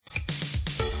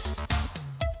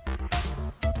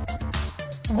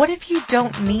What if you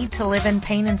don't need to live in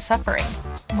pain and suffering?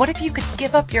 What if you could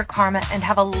give up your karma and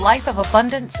have a life of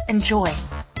abundance and joy?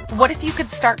 What if you could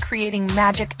start creating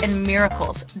magic and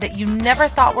miracles that you never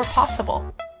thought were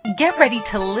possible? Get ready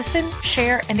to listen,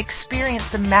 share, and experience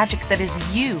the magic that is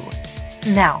you.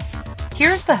 Now,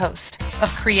 here's the host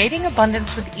of Creating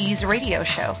Abundance with Ease radio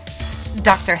show,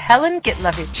 Dr. Helen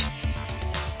Gitlovich.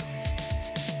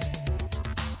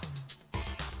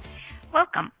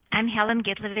 Welcome. I'm Helen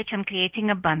Gitlovich on Creating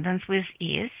Abundance with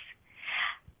Ease.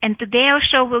 And today our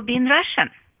show will be in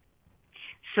Russian.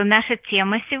 So наша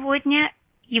тема сегодня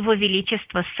 – Его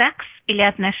Величество секс или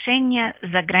отношения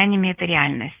за гранями этой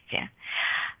реальности.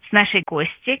 С нашей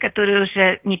гостьей, которая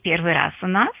уже не первый раз у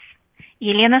нас,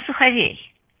 Елена Суховей.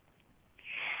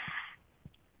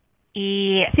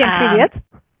 Всем привет.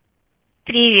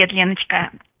 Привет,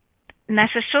 Леночка.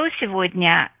 Наше шоу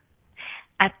сегодня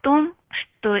о том,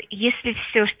 что если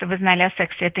все, что вы знали о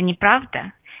сексе, это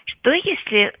неправда, что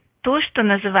если то, что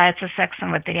называется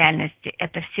сексом в этой реальности,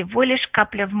 это всего лишь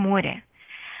капля в море?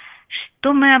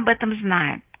 Что мы об этом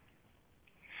знаем?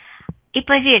 И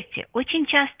поверьте, очень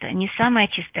часто не самая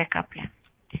чистая капля.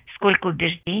 Сколько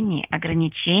убеждений,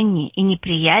 ограничений и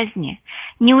неприязни,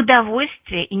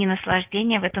 неудовольствия и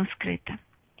ненаслаждения в этом скрыто.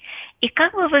 И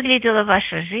как бы выглядела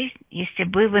ваша жизнь, если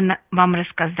бы вам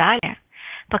рассказали,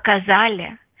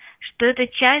 показали, что это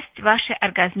часть вашей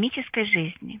оргазмической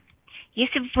жизни?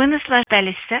 Если бы вы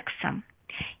наслаждались сексом,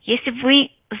 если бы вы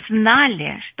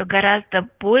знали, что гораздо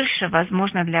больше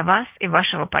возможно для вас и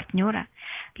вашего партнера,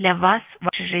 для вас,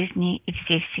 вашей жизни и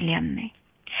всей Вселенной.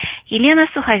 Елена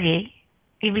Суховей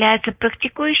является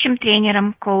практикующим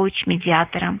тренером,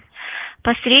 коуч-медиатором,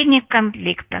 посредник в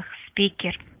конфликтах,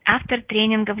 спикер, автор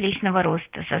тренингов личного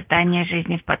роста, создания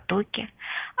жизни в потоке,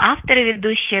 автор и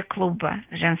ведущая клуба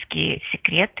 «Женские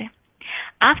секреты»,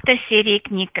 автор серии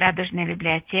книг «Радужная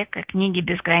библиотека», книги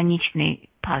 «Безграничный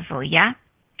пазл Я».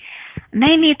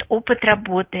 Она имеет опыт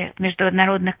работы в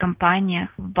международных компаниях,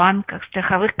 в банках,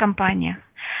 страховых компаниях,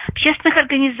 общественных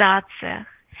организациях,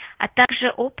 а также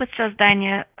опыт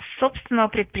создания собственного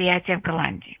предприятия в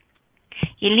Голландии.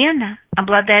 Елена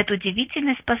обладает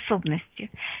удивительной способностью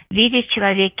видеть в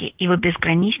человеке его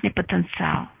безграничный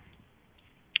потенциал.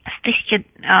 С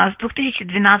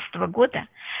 2012 года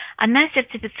она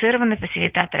сертифицированный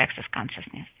фасилитатор Access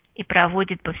Consciousness и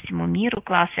проводит по всему миру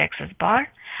классы Access Bar,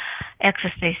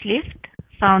 Access Facelift,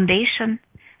 Foundation,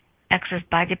 Access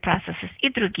Body Processes и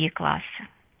другие классы.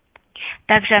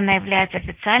 Также она является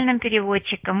официальным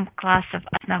переводчиком классов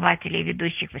основателей и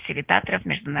ведущих фасилитаторов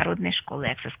Международной школы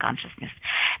Access Consciousness.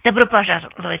 Добро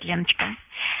пожаловать, Леночка.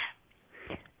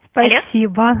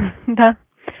 Спасибо. Алло? Да.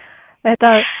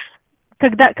 Это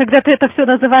когда ты это все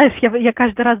называешь, я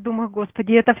каждый раз думаю,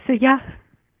 Господи, это все я?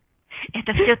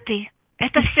 Это все ты.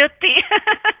 Это все ты.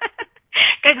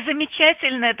 Как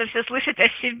замечательно это все слышать о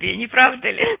себе, не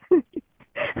правда ли?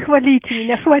 Хвалите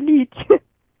меня, хвалите.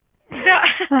 Да.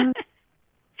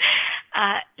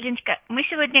 Леночка, мы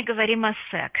сегодня говорим о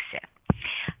сексе.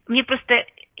 Мне просто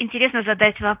интересно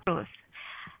задать вопрос.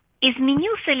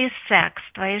 Изменился ли секс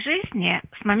в твоей жизни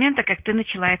с момента, как ты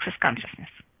начала Access Consciousness?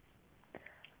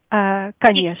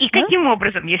 Конечно. И каким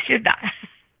образом, если да?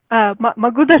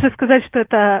 Могу даже сказать, что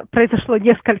это произошло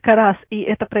несколько раз, и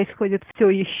это происходит все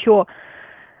еще.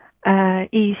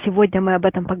 И сегодня мы об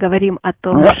этом поговорим, о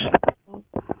том, что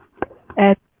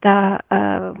это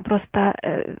просто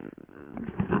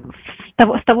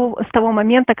с того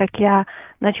момента, как я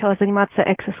начала заниматься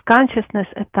Access Consciousness,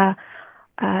 это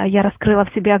я раскрыла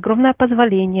в себе огромное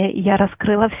позволение, я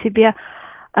раскрыла в себе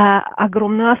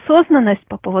огромную осознанность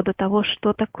по поводу того,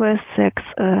 что такое секс,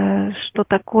 что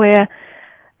такое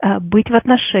быть в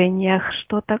отношениях,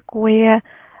 что такое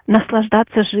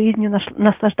наслаждаться жизнью,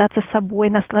 наслаждаться собой,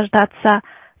 наслаждаться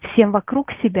всем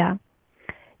вокруг себя.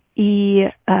 И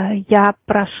я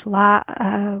прошла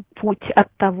путь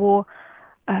от того,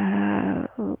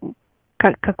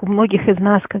 как у многих из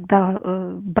нас, когда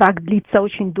брак длится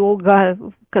очень долго,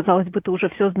 казалось бы, ты уже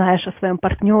все знаешь о своем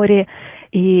партнере,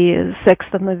 и секс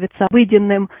становится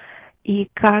обыденным, и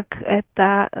как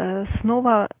это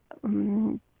снова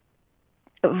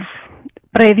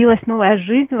проявилась новая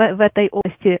жизнь в этой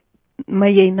области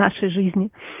нашей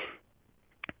жизни.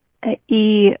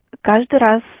 И каждый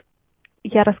раз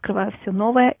я раскрываю все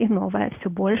новое и новое, все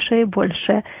больше и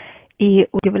больше, и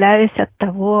удивляюсь от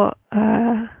того,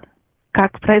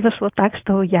 как произошло так,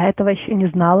 что я этого еще не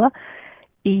знала,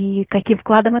 и каким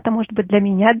вкладом это может быть для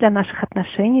меня, для наших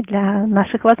отношений, для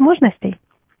наших возможностей.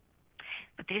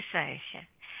 Потрясающе.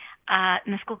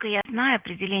 Насколько я знаю,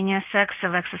 определение секса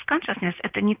в Access Consciousness –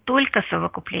 это не только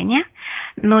совокупление,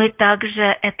 но и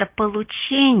также это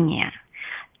получение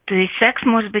То есть секс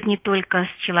может быть не только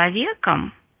с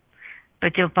человеком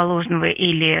противоположного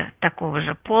или такого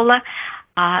же пола,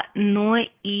 но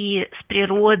и с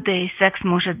природой. Секс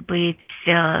может быть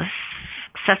со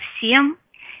всем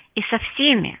и со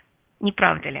всеми, не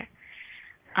правда ли?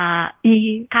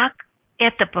 И как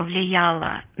это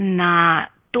повлияло на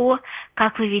то,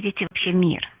 как вы видите вообще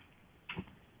мир?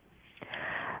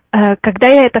 Когда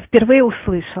я это впервые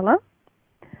услышала,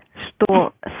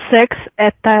 что секс –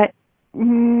 это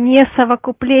не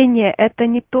совокупление, это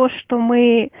не то, что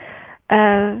мы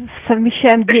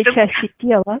совмещаем две части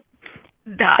тела.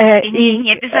 Да, и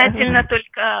не обязательно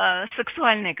только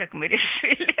сексуальные, как мы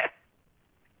решили.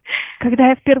 Когда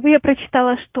я впервые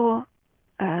прочитала, что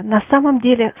на самом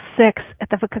деле секс –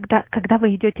 это вы когда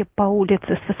вы идете по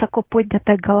улице с высоко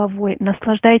поднятой головой,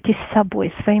 наслаждаетесь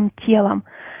собой, своим телом,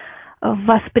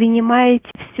 воспринимаете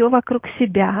все вокруг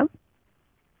себя,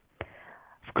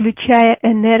 включая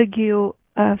энергию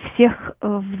всех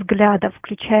взглядов,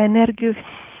 включая энергию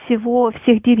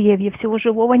всех деревьев, всего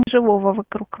живого и неживого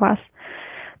вокруг вас.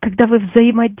 Когда вы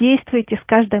взаимодействуете с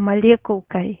каждой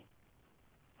молекулкой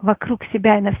вокруг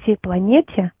себя и на всей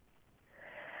планете,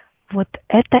 вот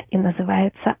это и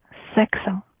называется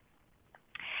сексом.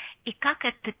 И как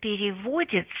это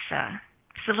переводится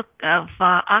в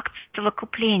акт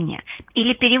совокупления?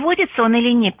 Или переводится он,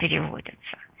 или не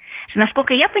переводится?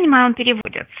 Насколько я понимаю, он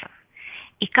переводится.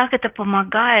 И как это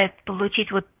помогает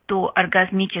получить вот то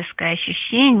оргазмическое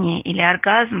ощущение или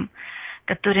оргазм,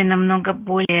 который намного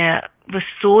более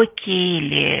высокий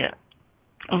или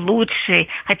лучший.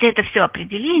 Хотя это все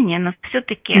определение, но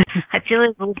все-таки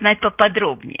хотелось бы узнать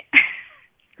поподробнее.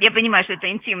 Я понимаю, что это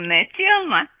интимная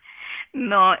тема,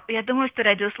 но я думаю, что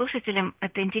радиослушателям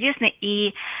это интересно,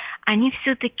 и они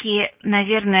все-таки,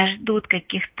 наверное, ждут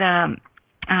каких-то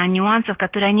нюансов,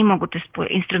 которые они могут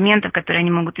использовать, инструментов, которые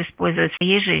они могут использовать в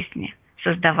своей жизни,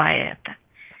 создавая это.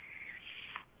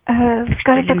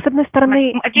 Скажем так, с одной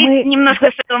стороны... мы немножко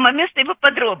с этого момента и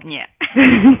поподробнее.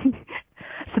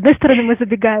 С одной стороны, мы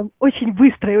забегаем очень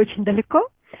быстро и очень далеко,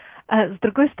 а с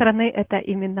другой стороны, это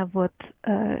именно вот,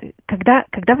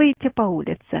 когда вы идете по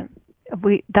улице,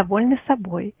 вы довольны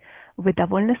собой, вы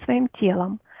довольны своим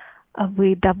телом,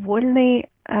 вы довольны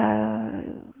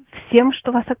всем,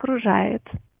 что вас окружает,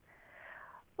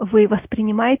 вы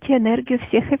воспринимаете энергию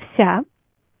всех и вся,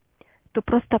 то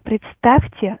просто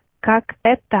представьте, как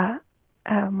это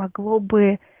могло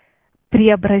бы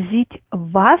преобразить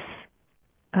вас,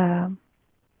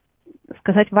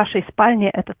 сказать в вашей спальне,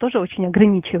 это тоже очень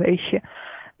ограничивающе,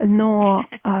 но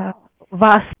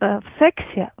вас в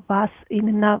сексе, вас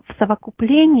именно в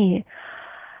совокуплении,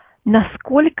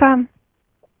 насколько,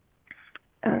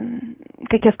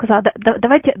 как я сказала,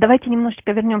 давайте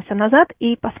немножечко вернемся назад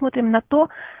и посмотрим на то,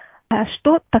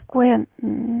 что такое,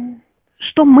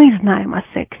 что мы знаем о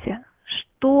сексе,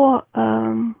 что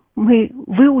мы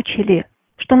выучили,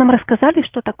 что нам рассказали,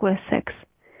 что такое секс.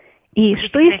 И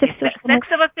что если все, что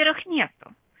секса, во-первых,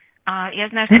 нету. Я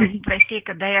знаю, что в России,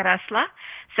 когда я росла,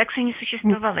 секса не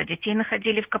существовало. Детей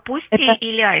находили в капусте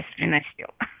или айс приносил.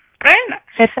 Правильно?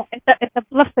 Это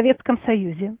было в Советском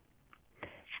Союзе.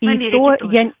 В Америке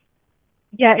тоже.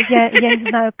 Я не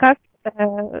знаю, как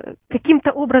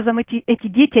каким-то образом эти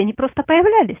дети, они просто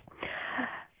появлялись.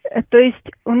 То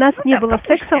есть у нас не было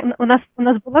секса, у нас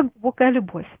была глубокая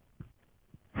любовь.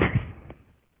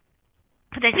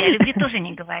 Подожди, о любви тоже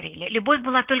не говорили. Любовь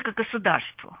была только к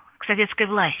государству, к советской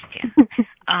власти.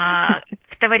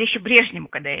 К товарищу Брежневу,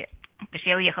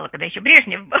 я уехала, когда еще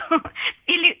Брежнев был,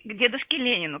 или к дедушке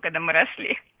Ленину, когда мы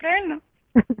росли. Правильно?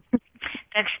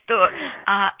 Так что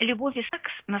любовь и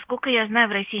секс, насколько я знаю,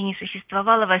 в России не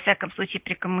существовало, во всяком случае,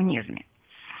 при коммунизме.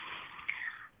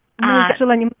 Я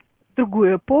жила немного в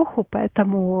другую эпоху,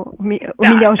 поэтому у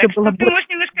меня уже было больше. Ты можешь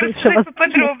немножко рассказать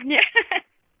поподробнее.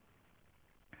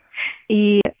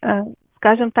 И,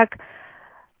 скажем так,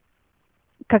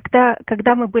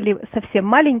 когда мы были совсем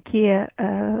маленькие,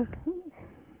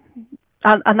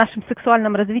 о нашем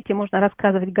сексуальном развитии можно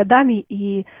рассказывать годами,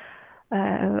 и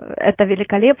это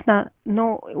великолепно,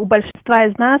 но у большинства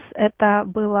из нас это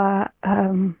было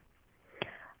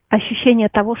ощущение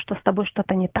того, что с тобой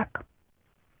что-то не так.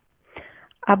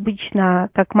 Обычно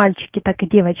как мальчики, так и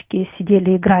девочки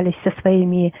сидели, игрались со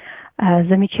своими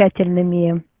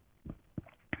замечательными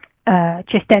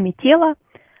частями тела,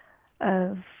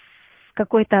 в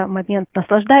какой-то момент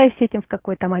наслаждаясь этим, в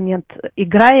какой-то момент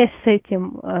играя с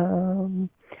этим,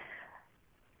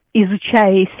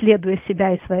 изучая и исследуя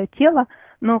себя и свое тело.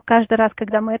 Но каждый раз,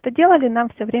 когда мы это делали, нам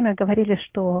все время говорили,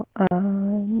 что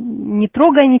не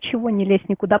трогай ничего, не лезь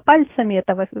никуда пальцами,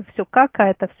 это все кака,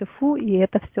 это все фу, и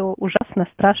это все ужасно,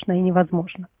 страшно и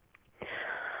невозможно.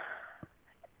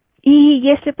 И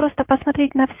если просто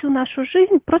посмотреть на всю нашу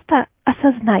жизнь, просто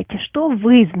осознайте, что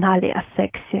вы знали о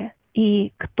сексе,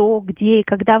 и кто, где и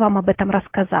когда вам об этом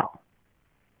рассказал.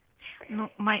 Ну,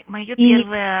 мое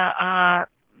первое,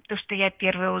 то, что я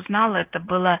первое узнала, это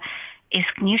было из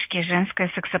книжки «Женская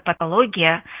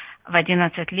сексопатология» в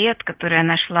 11 лет, которую я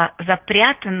нашла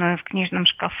запрятанную в книжном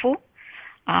шкафу.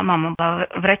 Мама была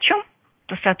врачом,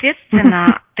 то,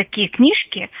 соответственно, такие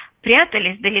книжки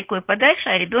прятались далеко и подальше,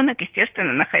 а ребенок,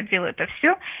 естественно, находил это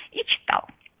все и читал.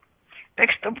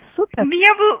 Так что Супер. У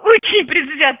меня было очень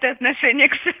предвзятое отношение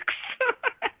к сексу.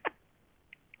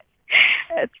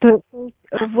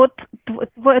 Вот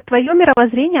твое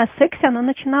мировоззрение о сексе, оно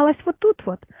начиналось вот тут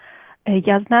вот.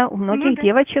 Я знаю, у многих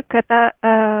девочек это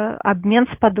обмен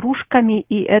с подружками,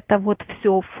 и это вот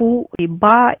все фу и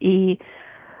ба, и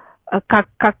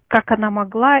как она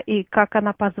могла, и как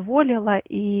она позволила,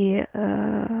 и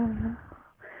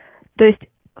то есть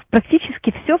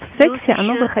практически все в сексе,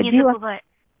 оно выходило.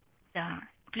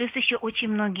 Плюс еще очень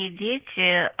многие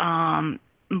дети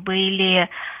были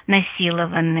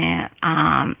насилованы,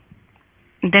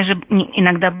 даже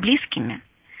иногда близкими.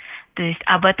 То есть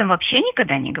об этом вообще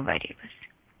никогда не говорилось.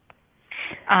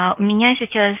 У меня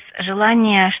сейчас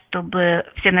желание, чтобы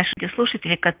все наши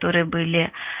слушатели, которые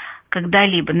были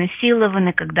когда-либо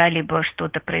насилованы, когда-либо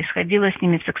что-то происходило с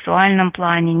ними в сексуальном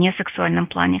плане, не сексуальном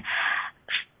плане,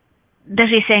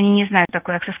 даже если они не знают,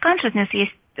 такое access consciousness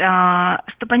есть,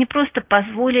 чтобы они просто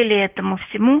позволили этому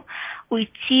всему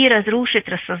уйти, разрушить,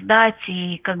 рассоздать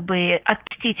и как бы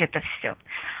отпустить это все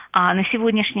на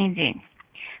сегодняшний день.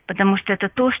 Потому что это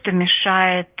то, что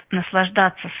мешает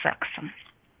наслаждаться сексом.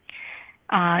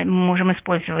 Мы можем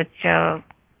использовать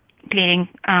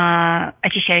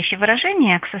очищающее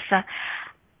выражение Access.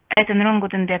 Это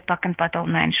 «Нронгутен бет пакен патол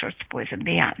найн шортс поезд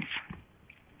беянс».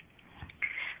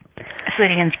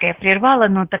 Сори, Леночка, я прервала,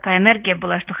 но такая энергия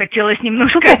была, что хотелось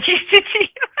немножко очистить ее.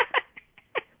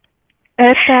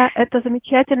 Это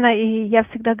замечательно, и я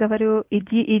всегда говорю,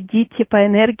 идите по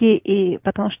энергии, и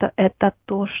потому что это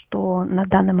то, что на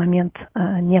данный момент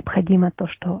необходимо, то,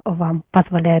 что вам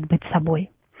позволяет быть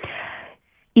собой.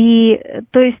 И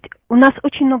то есть у нас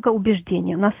очень много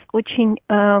убеждений, у нас очень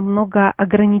много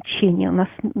ограничений, у нас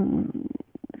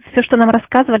все, что нам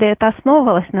рассказывали, это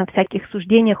основывалось на всяких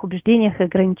суждениях, убеждениях,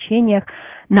 ограничениях,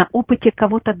 на опыте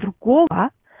кого-то другого.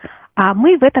 А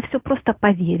мы в это все просто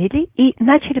поверили и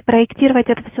начали проектировать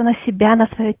это все на себя, на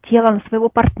свое тело, на своего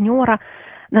партнера,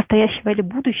 настоящего или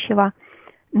будущего,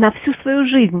 на всю свою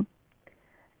жизнь.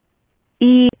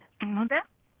 И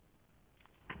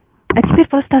А теперь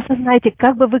просто осознайте,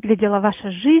 как бы выглядела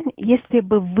ваша жизнь, если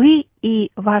бы вы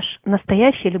и ваш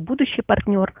настоящий или будущий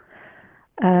партнер,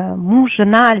 муж,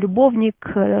 жена,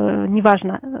 любовник,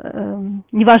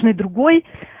 неважный другой,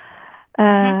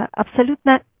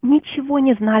 абсолютно ничего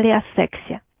не знали о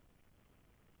сексе.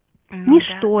 Ни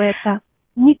что это,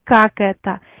 ни как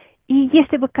это. И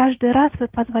если бы каждый раз вы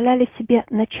позволяли себе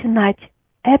начинать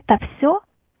это все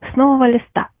с нового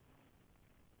листа,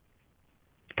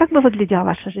 как бы выглядела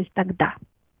ваша жизнь тогда?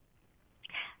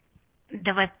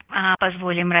 Давай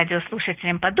позволим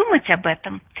радиослушателям подумать об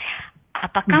этом. А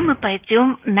пока мы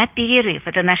пойдем на перерыв.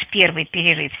 Это наш первый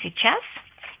перерыв сейчас.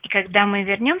 И когда мы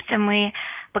вернемся, мы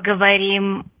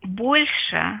поговорим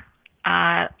больше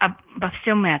обо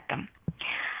всем этом.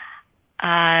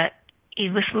 И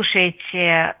вы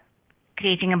слушаете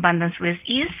Creating Abundance with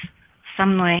Ease со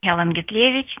мной, Хелен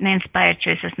Гитлевич, на Inspired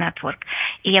Choices Network.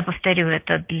 И я повторю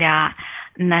это для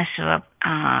нашего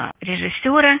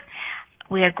режиссера.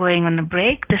 We are going on a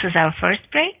break. This is our first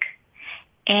break.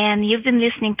 And you've been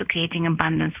listening to Creating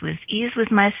Abundance with Ease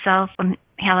with myself,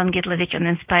 Helen Gitlevich on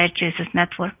Inspired Choices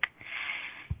Network.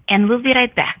 And we'll be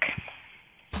right back.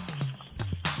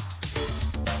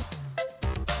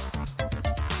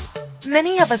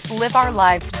 Many of us live our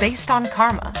lives based on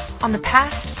karma, on the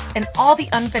past, and all the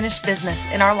unfinished business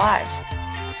in our lives.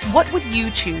 What would you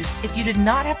choose if you did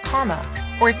not have karma,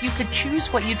 or if you could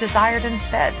choose what you desired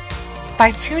instead?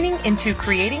 By tuning into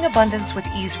Creating Abundance with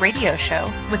Ease radio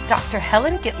show with Dr.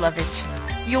 Helen Gitlevich,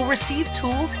 you'll receive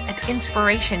tools and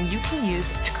inspiration you can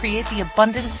use to create the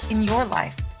abundance in your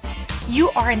life.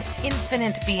 You are an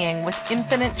infinite being with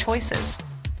infinite choices.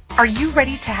 Are you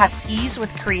ready to have ease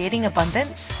with creating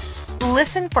abundance?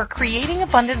 Listen for Creating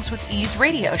Abundance with Ease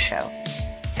radio show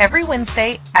every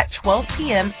Wednesday at 12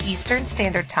 p.m. Eastern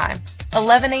Standard Time,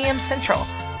 11 a.m. Central,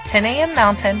 10 a.m.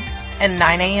 Mountain, and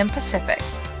 9 a.m. Pacific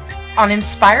on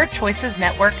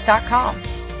InspiredChoicesNetwork.com.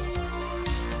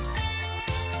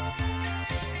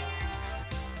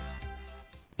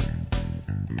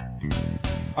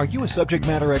 Are you a subject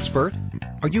matter expert?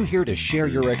 Are you here to share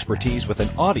your expertise with an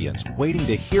audience waiting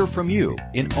to hear from you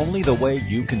in only the way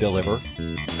you can deliver?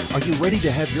 Are you ready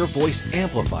to have your voice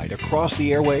amplified across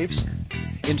the airwaves?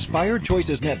 Inspired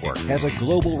Choices Network has a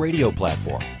global radio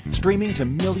platform streaming to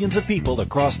millions of people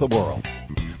across the world.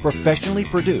 Professionally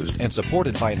produced and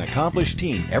supported by an accomplished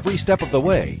team every step of the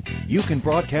way, you can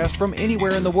broadcast from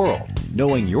anywhere in the world,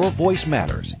 knowing your voice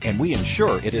matters, and we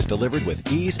ensure it is delivered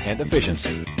with ease and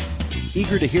efficiency.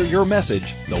 Eager to hear your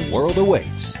message, the world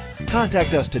awaits.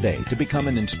 Contact us today to become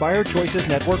an Inspired Choices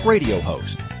Network radio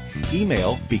host.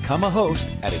 Email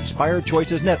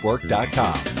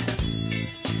becomeahost@inspiredchoicesnetwork.com.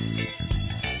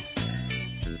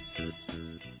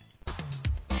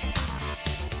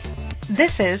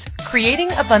 This is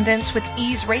Creating Abundance with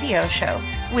Ease radio show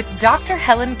with Dr.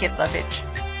 Helen Gitlovich.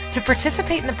 To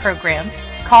participate in the program,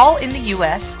 call in the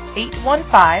U.S.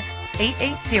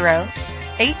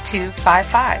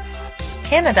 815-880-8255,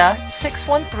 Canada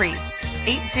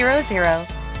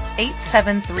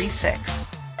 613-800-8736,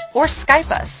 or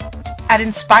Skype us at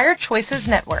Inspired Choices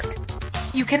Network.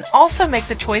 You can also make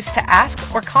the choice to ask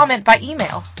or comment by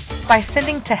email by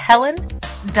sending to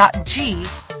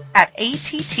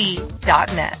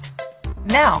helen.g@att.net.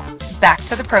 Now, back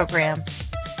to the program.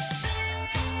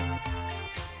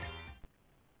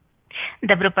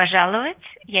 Добро пожаловать!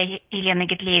 Я Елена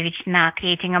Гитлевич на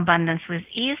Creating Abundance with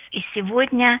Ease, и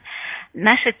сегодня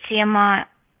наша тема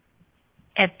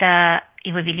 – это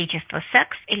Его Величество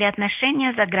секс или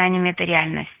отношения за гранью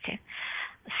материальности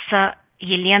с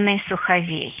Еленой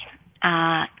Суховей.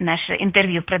 Наше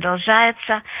интервью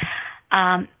продолжается.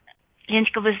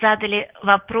 Леночка, вы задали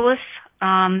вопрос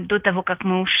до того, как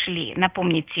мы ушли.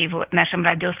 Напомните его нашим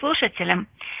радиослушателям,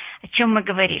 о чем мы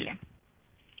говорили.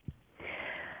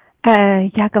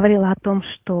 Я говорила о том,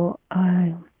 что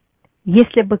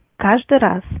если бы каждый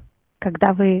раз,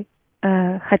 когда вы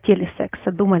хотели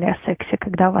секса, думали о сексе,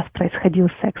 когда у вас происходил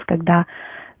секс, когда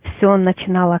все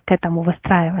начинало к этому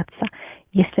выстраиваться,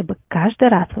 если бы каждый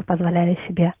раз вы позволяли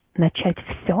себе начать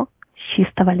все с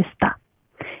чистого листа,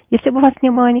 если бы у вас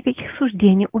не было никаких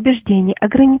суждений, убеждений,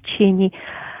 ограничений,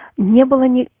 не было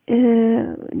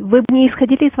вы бы не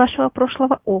исходили из вашего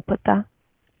прошлого опыта,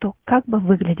 то как бы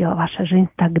выглядела ваша жизнь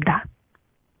тогда?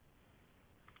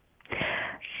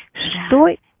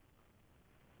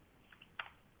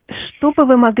 Что бы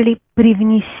вы могли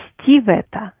привнести в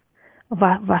это,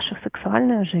 в вашу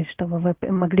сексуальную жизнь, чтобы вы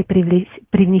могли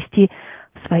привнести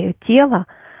в свое тело,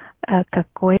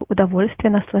 какое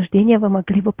удовольствие, наслаждение вы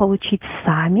могли бы получить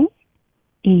сами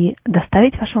и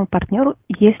доставить вашему партнеру,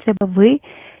 если бы вы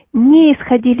не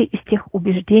исходили из тех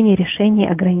убеждений, решений,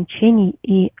 ограничений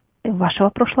и вашего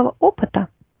прошлого опыта?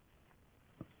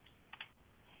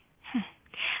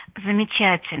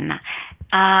 Замечательно.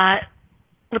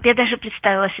 Вот я даже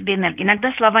представила себе энергию.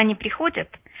 Иногда слова не приходят,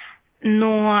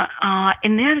 но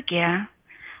энергия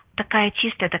такая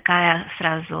чистая, такая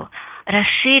сразу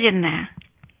расширенная,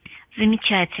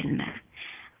 замечательная.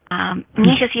 У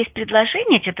меня сейчас есть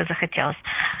предложение, что-то захотелось,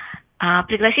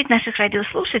 пригласить наших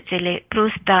радиослушателей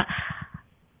просто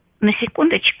на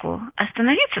секундочку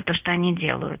остановиться то, что они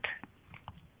делают,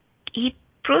 и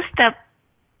просто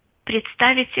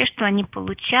представить себе, что они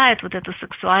получают вот эту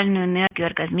сексуальную энергию,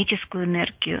 оргазмическую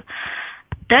энергию,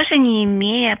 даже не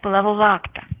имея полового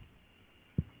акта.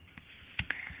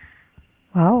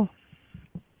 Вау.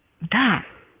 Да.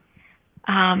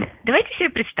 Давайте себе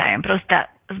представим, просто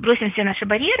сбросим все наши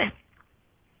барьеры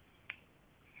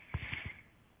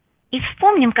и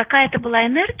вспомним, какая это была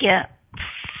энергия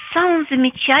в самом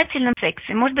замечательном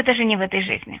сексе, может быть, даже не в этой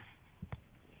жизни.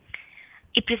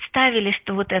 И представили,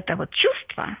 что вот это вот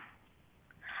чувство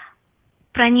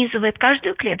пронизывает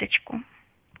каждую клеточку,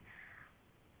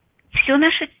 все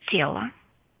наше тело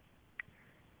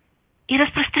и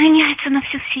распространяется на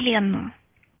всю Вселенную.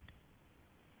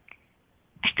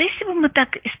 А что если бы мы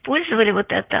так использовали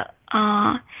вот это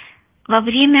во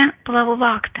время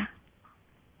полового акта?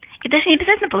 И даже не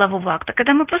обязательно полового акта,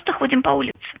 когда мы просто ходим по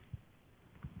улице.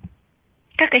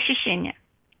 Как ощущение?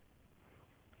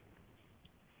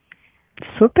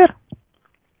 Супер.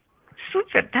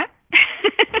 Супер, да?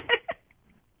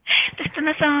 То, что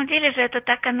на самом деле же это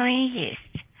так оно и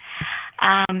есть.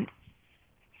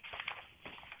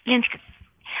 Леночка,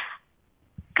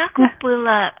 как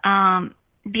было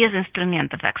без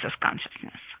инструментов Access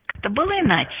Consciousness? Как-то было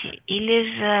иначе? Или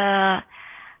же...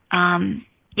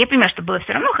 я понимаю, что было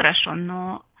все равно хорошо,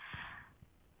 но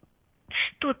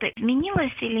что-то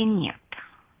изменилось или нет?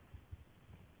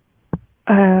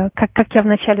 Как я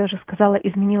вначале уже сказала,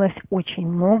 изменилось очень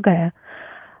многое.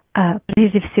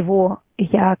 Прежде всего,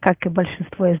 я, как и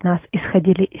большинство из нас,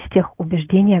 исходили из тех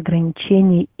убеждений,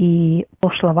 ограничений и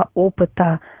прошлого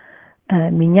опыта,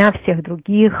 меня, всех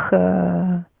других,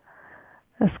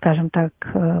 скажем так,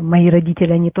 мои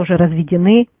родители, они тоже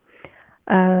разведены.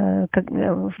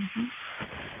 Когда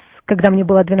мне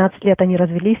было 12 лет, они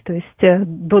развелись, то есть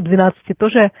до 12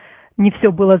 тоже не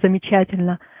все было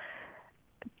замечательно.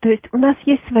 То есть у нас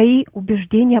есть свои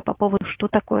убеждения по поводу, что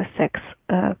такое секс,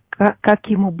 как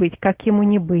ему быть, как ему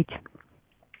не быть.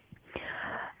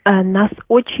 Нас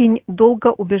очень долго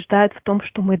убеждают в том,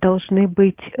 что мы должны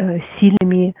быть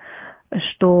сильными,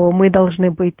 что мы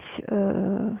должны быть,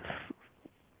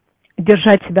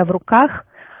 держать себя в руках,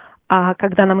 а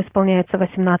когда нам исполняется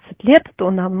 18 лет,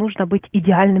 то нам нужно быть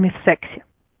идеальными в сексе.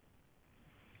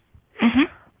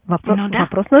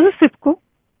 Вопрос на засыпку.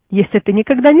 Если ты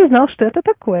никогда не знал, что это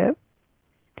такое,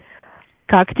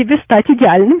 как тебе стать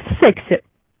идеальным в сексе?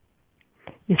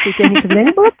 Если у тебя никогда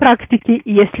не было практики,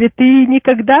 если ты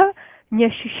никогда не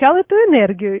ощущал эту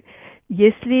энергию,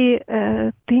 если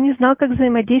ты не знал, как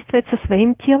взаимодействовать со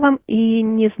своим телом и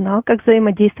не знал, как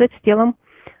взаимодействовать с телом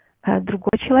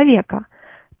другого человека,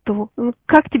 то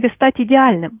как тебе стать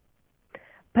идеальным?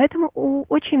 Поэтому у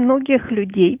очень многих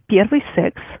людей первый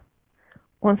секс,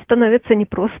 он становится не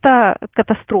просто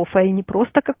катастрофой, не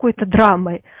просто какой-то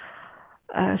драмой,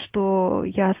 что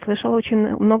я слышала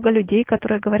очень много людей,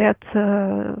 которые говорят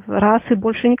раз и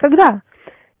больше никогда.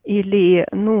 Или,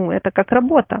 это как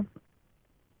работа.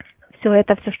 Все,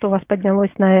 что у вас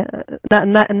поднялось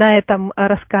на этом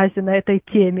рассказе, на этой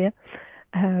теме.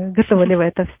 Готовы ли вы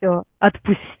это все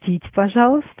отпустить,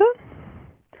 пожалуйста?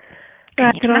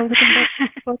 Конечно.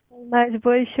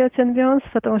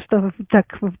 Потому что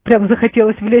так прям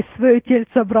захотелось влезть в свое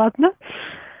тельце обратно.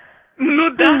 Ну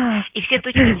да. И все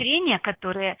точки зрения,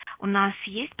 которые у нас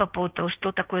есть по поводу того,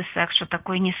 что такое секс, что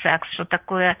такое не секс, что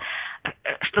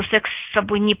секс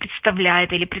собой не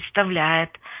представляет или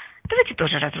представляет. Давайте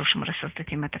тоже разрушим,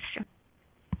 рассоздадим это все.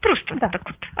 Просто так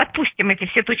вот отпустим эти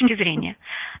все точки зрения.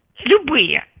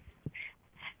 Любые.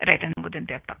 Reiten wouldn't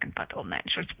be a fucking pot all nine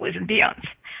shorts, boys and beyonds.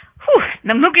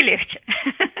 Намного легче.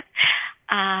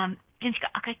 Леночка,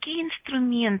 а какие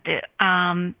инструменты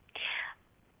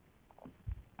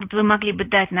вы могли бы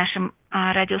дать нашим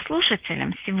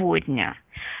радиослушателям сегодня,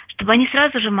 чтобы они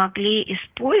сразу же могли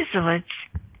использовать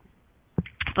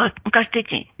каждый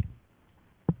день?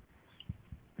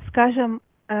 Скажем,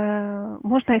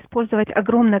 можно использовать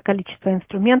огромное количество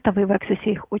инструментов, и в Access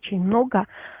их очень много,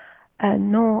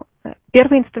 но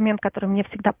первый инструмент, который мне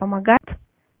всегда помогает,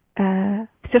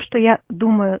 все, что я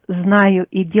думаю, знаю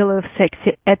и делаю в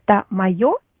сексе, это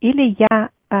мое, или я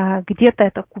где-то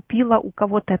это купила, у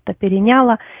кого-то это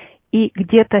переняла и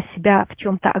где-то себя в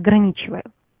чем-то ограничиваю.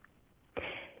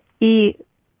 И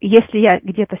если я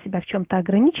где-то себя в чем-то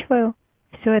ограничиваю,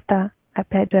 все это,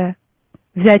 опять же,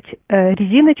 взять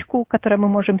резиночку, которой мы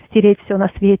можем стереть все на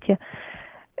свете,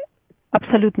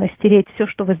 абсолютно стереть все,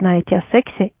 что вы знаете о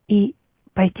сексе, и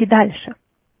пойти дальше.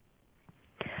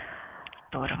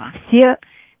 Здорово. Все,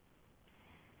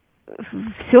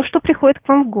 что приходит к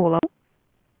вам в голову,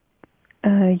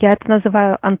 я это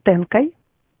называю антенкой.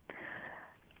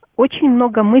 Очень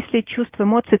много мыслей, чувств,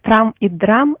 эмоций, травм и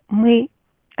драм,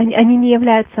 они не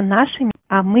являются нашими,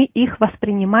 а мы их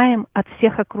воспринимаем от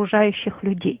всех окружающих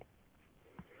людей.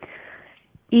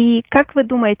 И как вы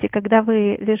думаете, когда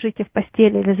вы лежите в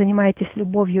постели или занимаетесь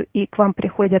любовью, и к вам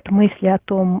приходят мысли о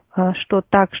том, что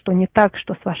так, что не так,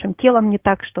 что с вашим телом не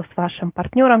так, что с вашим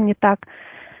партнером не так,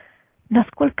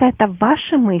 насколько это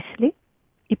ваши мысли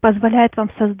и позволяет вам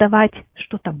создавать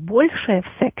что-то большее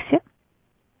в сексе,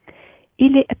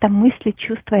 или это мысли,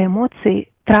 чувства, эмоции,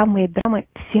 травмы и драмы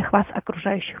всех вас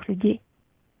окружающих людей?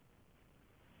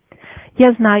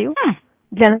 Я знаю,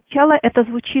 для начала это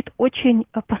звучит очень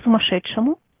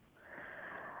по-сумасшедшему,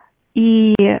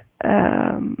 и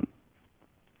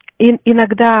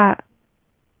иногда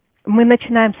мы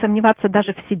начинаем сомневаться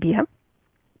даже в себе.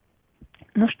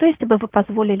 Но что, если бы вы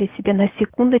позволили себе на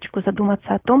секундочку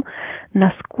задуматься о том,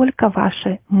 насколько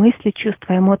ваши мысли,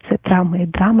 чувства, эмоции, травмы и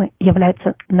драмы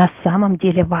являются на самом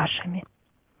деле вашими?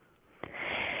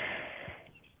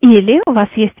 Или у вас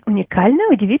есть уникальная,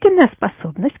 удивительная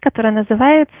способность, которая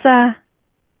называется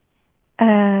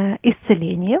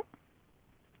исцеление,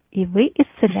 и вы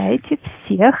исцеляете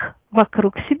всех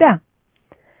вокруг себя,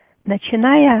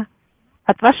 начиная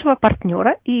от вашего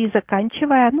партнера и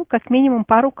заканчивая, как минимум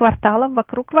пару кварталов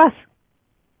вокруг вас.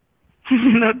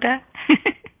 Ну да.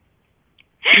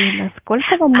 И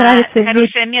насколько вам нравится...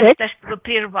 Хорошее место, чтобы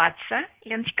прерваться,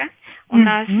 Леночка. У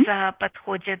нас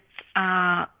подходит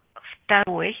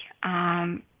второй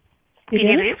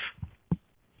перерыв.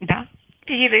 Да,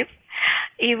 перерыв.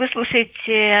 И вы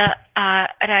слушаете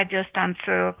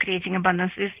радиостанцию Creating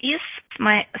Abundance with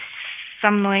Ease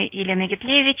со мной, Еленой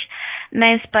Гитлевич.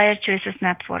 на Inspired Choices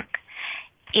Network.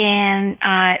 And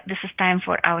this is time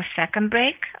for our second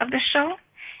break of the show.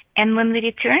 And when we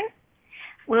return,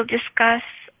 we'll discuss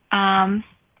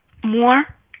more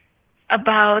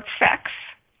about sex.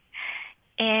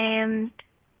 And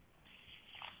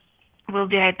we'll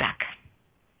be right back.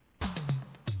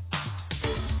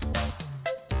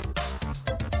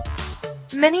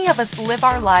 Many of us live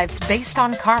our lives based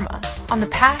on karma, on the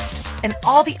past, and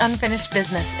all the unfinished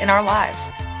business in our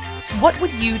lives. What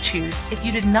would you choose if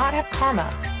you did not have karma,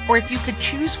 or if you could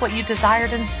choose what you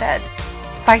desired instead?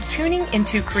 By tuning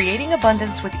into Creating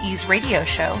Abundance with Ease radio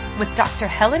show with Dr.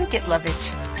 Helen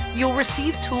Gitlovich, you'll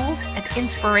receive tools and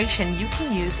inspiration you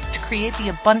can use to create the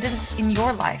abundance in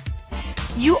your life.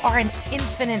 You are an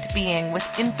infinite being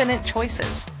with infinite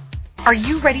choices. Are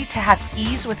you ready to have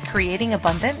ease with creating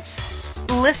abundance?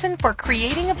 Listen for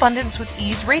Creating Abundance with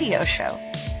Ease radio show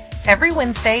every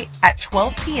Wednesday at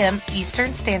 12 p.m.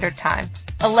 Eastern Standard Time,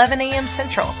 11 a.m.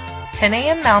 Central, 10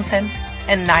 a.m. Mountain,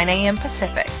 and 9 a.m.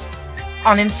 Pacific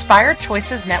on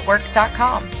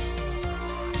InspiredChoicesNetwork.com.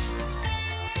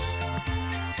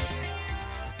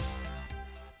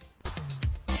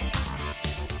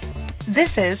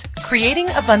 This is Creating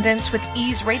Abundance with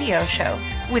Ease radio show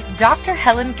with Dr.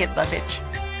 Helen Gitlovich.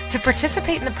 To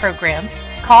participate in the program,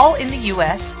 call in the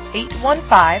U.S.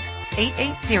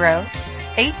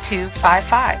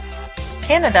 815-880-8255,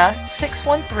 Canada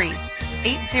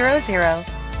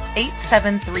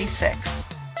 613-800-8736,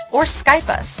 or Skype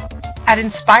us at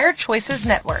Inspired Choices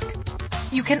Network.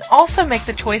 You can also make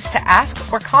the choice to ask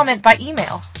or comment by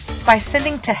email by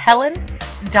sending to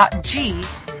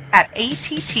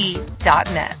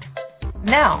helen.g@att.net.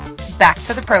 Now, back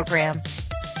to the program.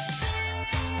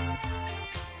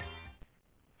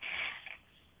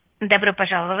 Добро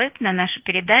пожаловать на нашу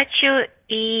передачу.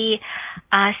 И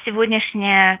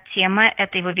сегодняшняя тема –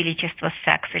 это Его Величество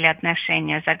секс или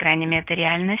отношения за гранями этой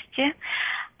реальности.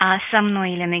 Со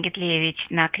мной Елена Гитлевич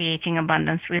на Creating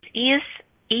Abundance with Ease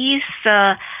и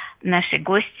с нашей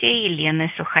гостьей Еленой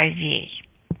Суховей.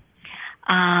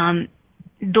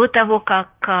 До того, как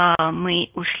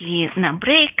мы ушли на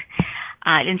брейк,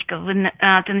 Леночка,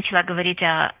 ты начала говорить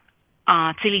о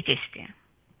целительстве.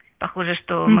 Похоже,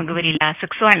 что мы говорили о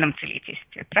сексуальном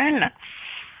целительстве, правильно?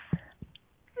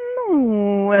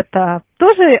 Ну, это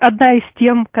тоже одна из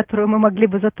тем, которую мы могли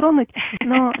бы затронуть.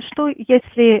 Но что,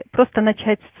 если просто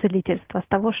начать с целительства, с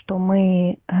того, что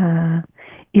мы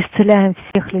исцеляем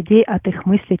всех людей от их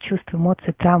мыслей, чувств,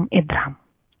 эмоций, травм и драм?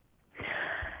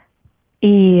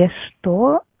 И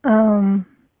что,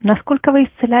 насколько вы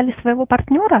исцеляли своего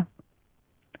партнера,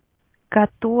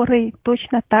 который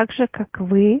точно так же, как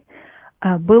вы,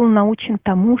 был научен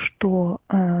тому, что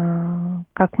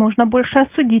как можно больше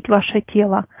осудить ваше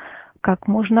тело, как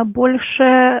можно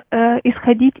больше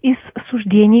исходить из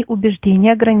суждений,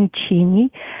 убеждений,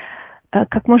 ограничений,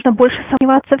 как можно больше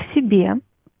сомневаться в себе,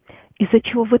 из-за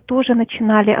чего вы тоже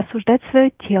начинали осуждать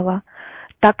свое тело.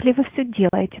 Так ли вы все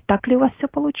делаете, так ли у вас все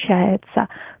получается,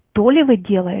 то ли вы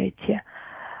делаете,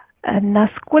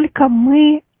 насколько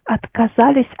мы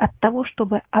отказались от того,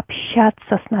 чтобы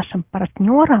общаться с нашим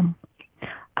партнером,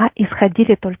 а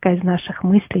исходили только из наших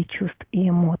мыслей, чувств и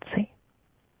эмоций.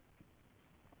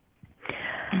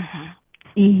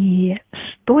 И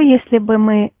что, если бы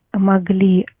мы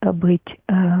могли быть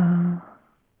в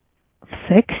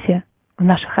сексе, в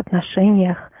наших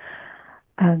отношениях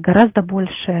гораздо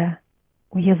больше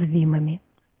уязвимыми,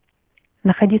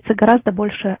 находиться гораздо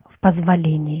больше в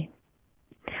позволении,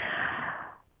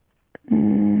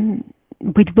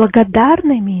 быть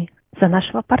благодарными за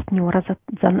нашего партнера,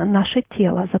 за наше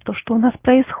тело, за то, что у нас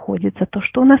происходит, за то,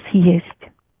 что у нас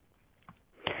есть.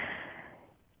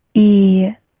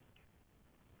 И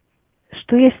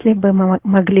что, если бы мы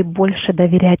могли больше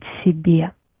доверять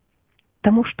себе,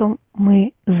 тому, что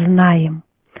мы знаем,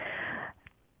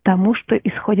 тому, что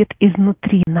исходит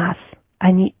изнутри нас,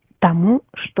 а не тому,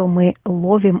 что мы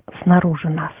ловим снаружи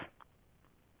нас?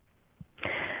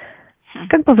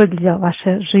 Как бы выглядела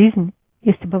ваша жизнь,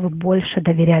 если бы вы больше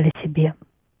доверяли себе,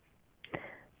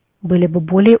 были бы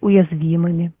более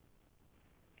уязвимыми,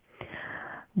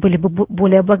 были бы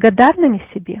более благодарными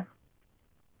себе?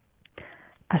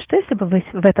 А что, если бы вы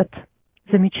в этот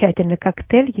замечательный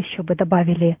коктейль еще бы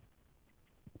добавили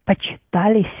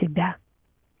почитали себя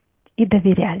и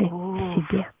доверяли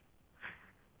себе?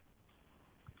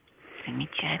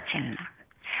 Замечательно.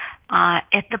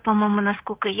 Это, по-моему,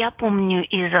 насколько я помню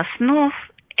из основ,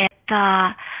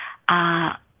 это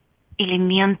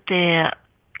элементы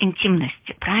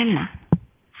интимности, правильно?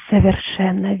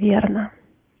 Совершенно верно.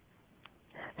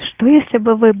 Что, если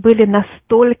бы вы были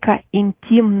настолько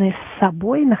интимны с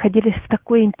собой, находились в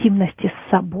такой интимности с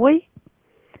собой,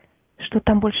 что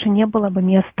там больше не было бы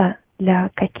места для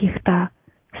каких-то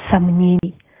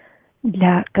сомнений,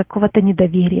 для какого-то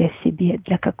недоверия себе,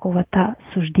 для какого-то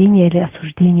суждения или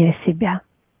осуждения себя.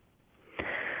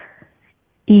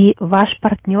 И ваш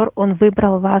партнер, он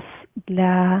выбрал вас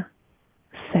для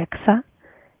секса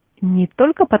не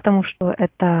только потому, что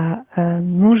это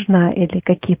нужно, или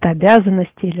какие-то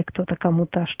обязанности, или кто-то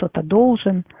кому-то что-то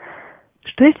должен.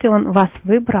 Что если он вас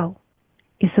выбрал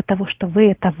из-за того, что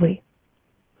вы — это вы,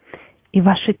 и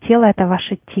ваше тело — это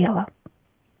ваше тело?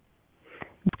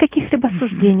 Без каких-либо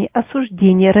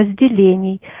осуждений,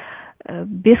 разделений,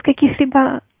 без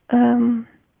каких-либо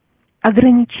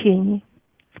ограничений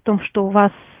в том, что у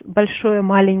вас большое,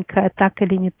 маленькое, так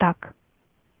или не так.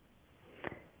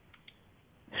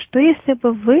 Что если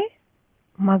бы вы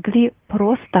могли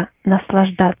просто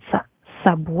наслаждаться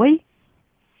собой,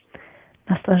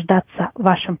 наслаждаться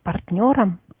вашим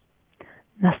партнером,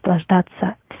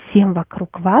 наслаждаться всем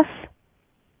вокруг вас,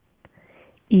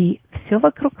 и все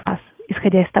вокруг вас,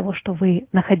 исходя из того, что вы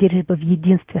находились бы в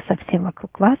единстве со всем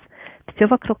вокруг вас, все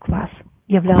вокруг вас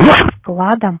являлось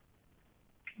вкладом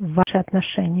в ваши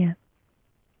отношения,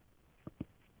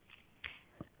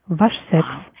 в ваш секс,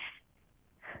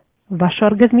 в вашу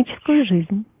оргазмическую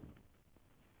жизнь.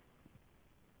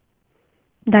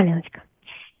 Да, Леночка.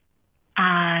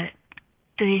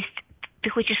 То есть ты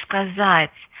хочешь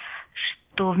сказать,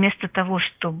 что вместо того,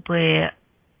 чтобы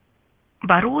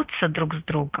бороться друг с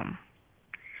другом,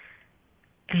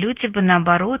 люди бы,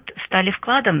 наоборот, стали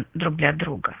вкладом друг для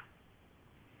друга?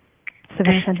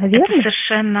 Совершенно верно. Это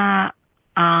совершенно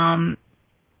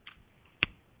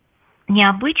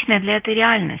необычная для этой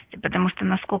реальности, потому что,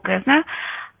 насколько я знаю,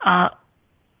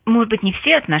 может быть, не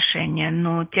все отношения,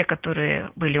 но те,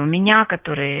 которые были у меня,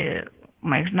 которые у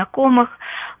моих знакомых,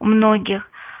 у многих,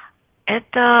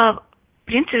 это, в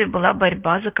принципе, была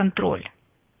борьба за контроль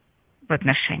в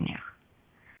отношениях.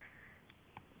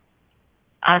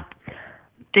 То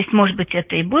есть, может быть,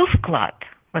 это и был вклад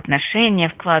в отношения,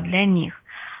 вклад для них,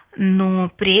 но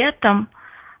при этом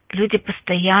люди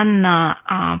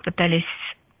постоянно пытались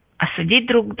осудить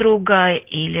друг друга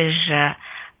или же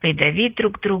придавить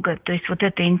друг друга. То есть вот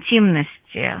этой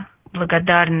интимности,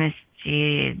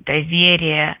 благодарности,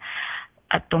 доверия,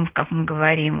 о том, как мы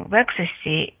говорим в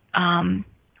Access,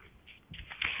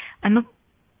 оно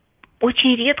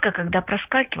очень редко, когда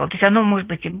проскакивало. То есть оно, может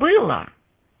быть, и было,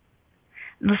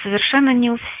 но совершенно не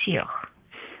у всех.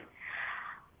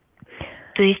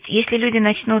 То есть если люди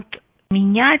начнут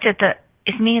менять это,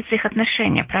 изменятся их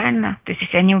отношения, правильно? То есть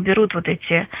если они уберут вот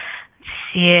эти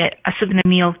все, особенно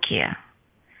мелкие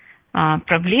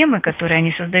проблемы, которые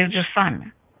они создают же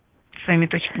сами, своими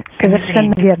точками зрения.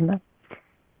 Совершенно верно.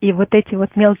 И вот эти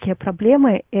вот мелкие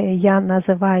проблемы я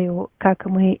называю, как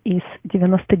мы из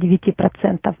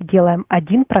 99% делаем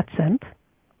 1%.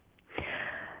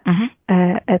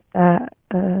 Это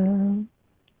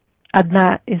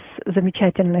одна из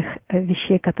замечательных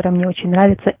вещей, которая мне очень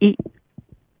нравится. И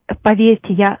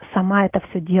поверьте, я сама это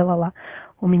все делала.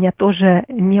 У меня тоже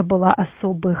не было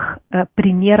особых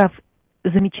примеров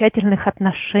замечательных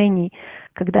отношений,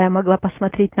 когда я могла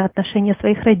посмотреть на отношения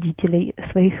своих родителей,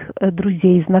 своих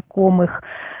друзей, знакомых,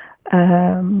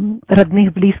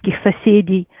 родных, близких,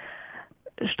 соседей,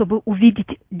 чтобы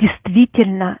увидеть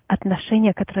действительно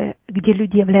отношения, где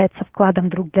люди являются вкладом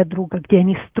друг для друга, где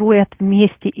они строят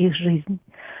вместе их жизнь.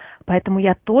 Поэтому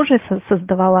я тоже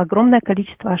создавала огромное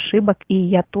количество ошибок, и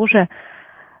я тоже...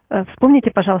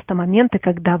 Вспомните, пожалуйста, моменты,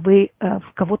 когда вы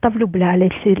в кого-то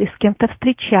влюблялись или с кем-то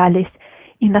встречались,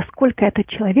 и насколько этот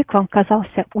человек вам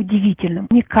казался удивительным,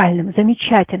 уникальным,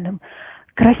 замечательным,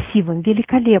 красивым,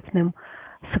 великолепным,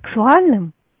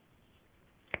 сексуальным,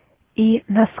 и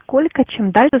насколько,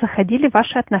 чем дальше заходили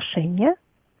ваши отношения,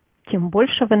 тем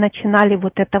больше вы начинали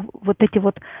вот эти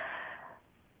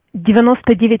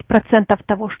 99%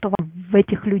 того, что вам в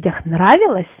этих людях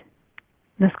нравилось,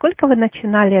 насколько вы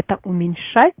начинали это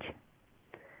уменьшать,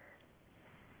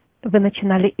 вы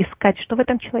начинали искать, что в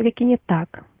этом человеке не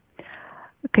так,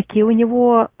 какие у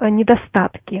него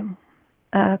недостатки,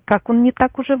 как он не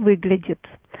так уже выглядит,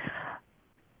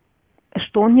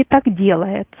 что он не так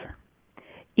делает.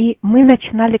 И мы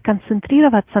начинали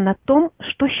концентрироваться на том,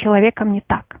 что с человеком не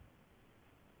так.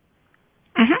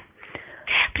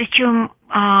 Причем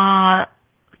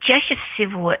чаще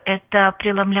всего это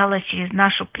преломлялось через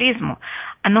нашу призму.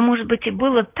 Оно, может быть, и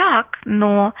было так,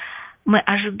 но мы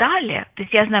ожидали, то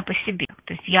есть я знаю по себе,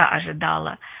 то есть я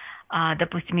ожидала,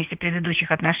 допустим, если в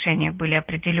предыдущих отношениях были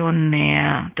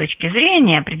определенные точки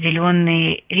зрения,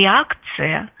 определенные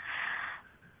реакции,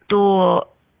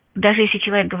 то даже если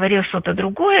человек говорил что-то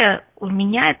другое, у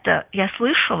меня это, я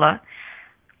слышала,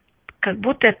 как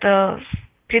будто это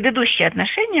предыдущие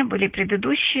отношения, были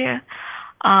предыдущие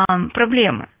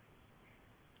проблемы.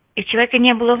 И у человека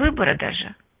не было выбора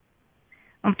даже.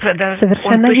 Он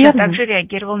точно так же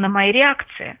реагировал на мои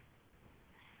реакции.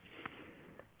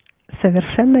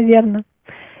 Совершенно верно.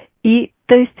 И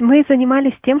то есть мы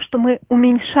занимались тем, что мы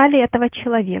уменьшали этого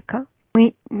человека,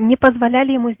 мы не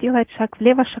позволяли ему сделать шаг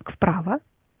влево, шаг вправо,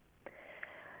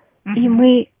 и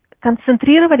мы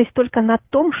концентрировались только на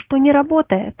том, что не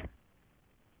работает.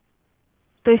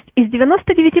 То есть из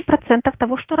 99%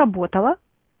 того, что работало,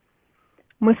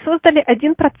 мы создали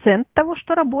 1% того,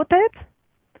 что работает,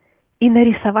 и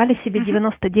нарисовали себе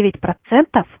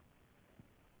 99%,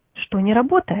 что не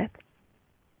работает.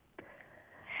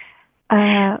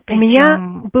 У меня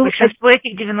был... Большинство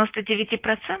этих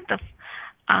 99%,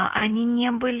 они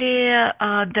не были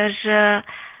даже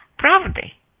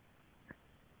правдой.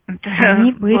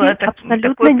 Они были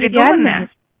абсолютно нереальными.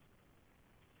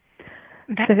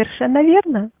 Да? Совершенно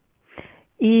верно.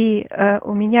 И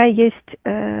у меня есть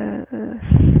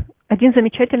один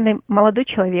замечательный молодой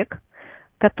человек,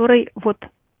 который, вот,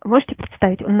 можете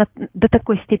представить, он до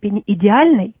такой степени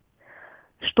идеальный,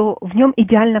 что в нем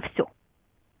идеально все.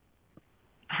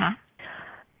 Ага.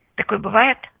 Такое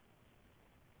бывает?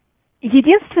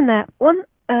 Единственное, он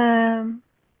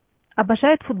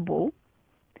обожает футбол,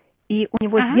 и у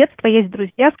него с детства есть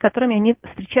друзья, с которыми они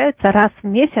встречаются раз в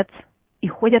месяц и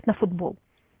ходят на футбол.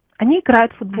 Они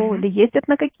играют в футбол или ездят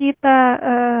на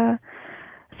какие-то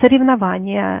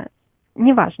соревнования,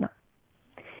 неважно.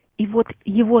 И вот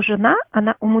его жена,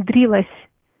 она умудрилась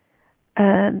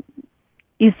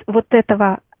из вот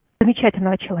этого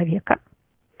замечательного человека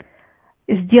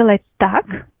сделать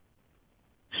так,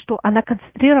 что она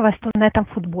концентрировалась только на этом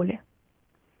футболе.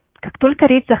 Как только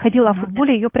речь заходила о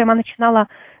футболе, ее прямо начинало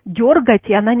дергать,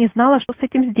 и она не знала, что с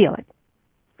этим сделать.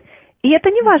 И это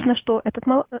не важно, что этот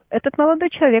молодой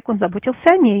человек, он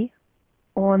заботился о ней,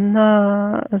 он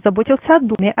заботился о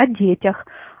доме, о детях,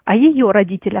 о ее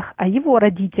родителях, о его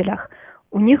родителях.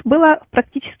 У них было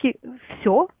практически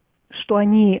все, что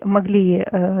они могли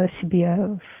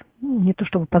себе, не то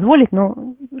чтобы позволить,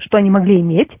 но что они могли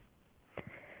иметь.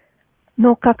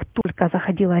 Но как только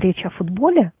заходила речь о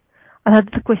футболе, она до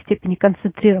такой степени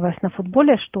концентрировалась на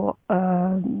футболе, что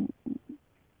она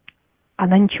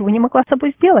ничего не могла с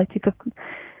собой сделать. И как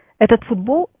этот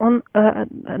футбол, он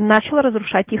начал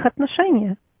разрушать их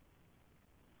отношения.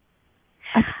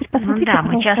 А теперь посмотрите,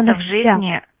 мы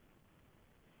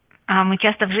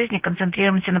часто в жизни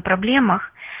концентрируемся на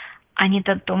проблемах, а не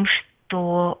на том,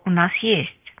 что у нас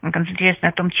есть. Мы концентрируемся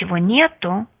на том, чего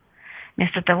нету,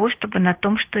 вместо того, чтобы на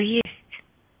том, что есть.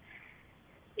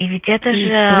 И ведь это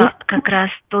же как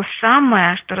раз то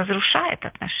самое, что разрушает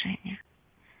отношения.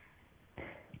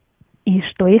 И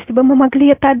что, если бы мы могли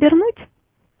это обернуть?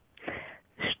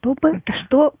 Что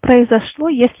произошло,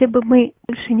 если бы мы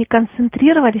больше не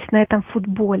концентрировались на этом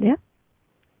футболе?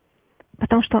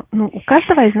 Потому что у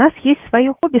каждого из нас есть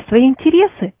свое хобби, свои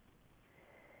интересы.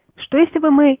 Что если бы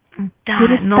мы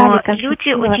но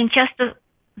люди очень часто...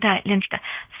 Да, Леночка,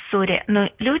 но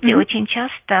люди очень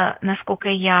часто, насколько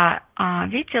я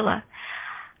видела,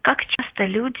 как часто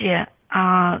люди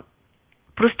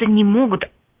просто не могут,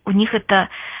 у них это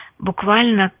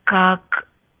буквально как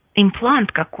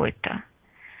имплант какой-то.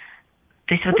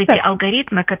 То есть вот эти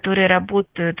алгоритмы, которые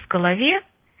работают в голове,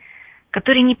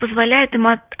 которые не позволяют им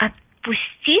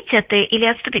отпустить это или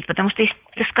отступить. Потому что если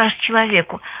ты скажешь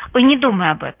человеку, ой, не думай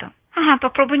об этом. Ага,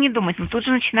 попробуй не думать. Мы тут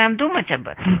же начинаем думать об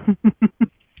этом.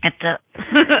 Это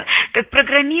как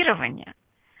программирование.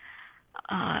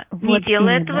 Не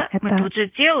делая этого, мы тут же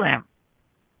делаем.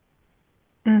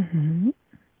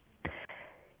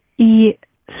 И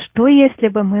что, если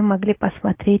бы мы могли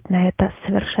посмотреть на это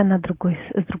совершенно с другой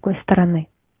стороны?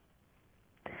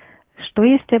 Что,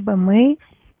 если бы мы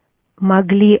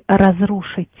могли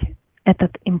разрушить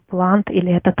этот имплант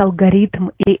или этот алгоритм,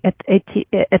 и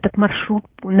этот маршрут,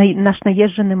 наш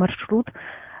наезженный маршрут,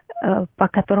 по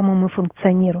которому мы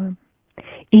функционируем?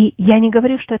 И я не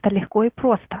говорю, что это легко и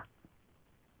просто.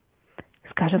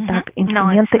 Скажем так,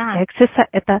 инструменты Access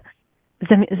 — это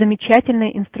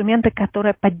замечательные инструменты,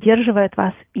 которые поддерживают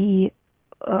вас и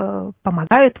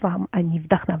помогают вам, они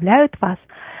вдохновляют вас,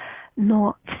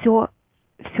 но все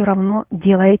равно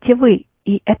делаете вы.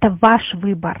 И это ваш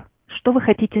выбор. Что вы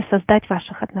хотите создать в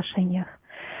ваших отношениях?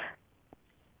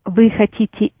 Вы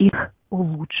хотите их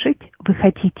улучшить, вы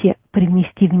хотите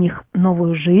привнести в них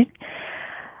новую жизнь,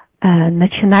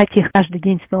 начинать их каждый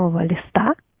день с нового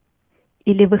листа,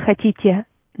 или вы хотите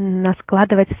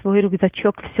наскладывать в свой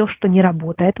рюкзачок все, что не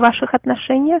работает в ваших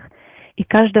отношениях, И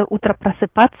каждое утро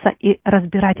просыпаться и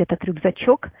разбирать этот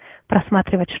рюкзачок,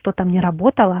 просматривать, что там не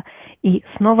работало, и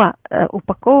снова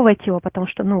упаковывать его, потому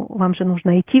что, вам же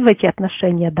нужно идти в эти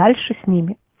отношения дальше с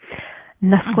ними.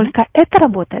 Насколько это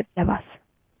работает для вас?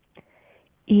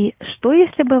 И что,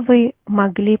 если бы вы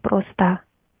могли просто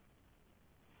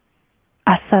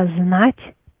осознать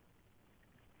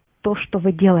то, что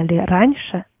вы делали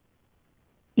раньше,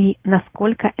 и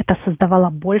насколько это создавало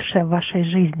большее в вашей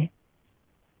жизни?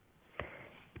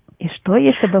 И что,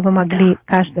 если бы вы могли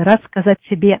каждый раз сказать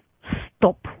себе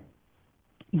 «стоп»,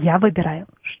 я выбираю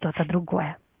что-то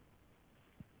другое?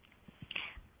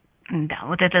 Да,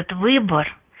 вот этот выбрать.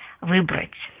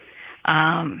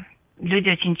 Люди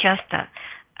очень часто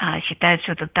считают,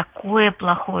 что это такое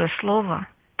плохое слово,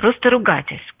 просто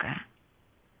ругательское.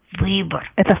 Выбор.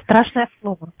 Это страшное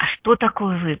слово. А что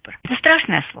такое выбор? Это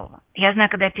страшное слово. Я знаю,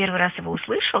 когда я первый раз его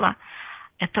услышала,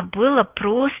 это было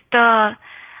просто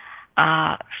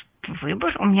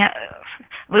выбор. У меня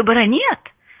выбора нет.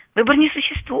 Выбор не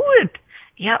существует.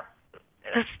 Я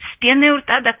с пеной у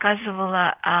рта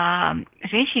доказывала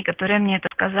женщине, которая мне это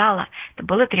сказала. Это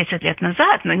было 30 лет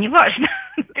назад, но неважно.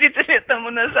 30 лет тому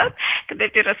назад, когда я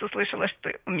первый раз услышала,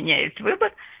 что у меня есть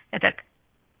выбор, я так,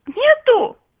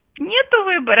 нету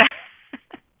выбора.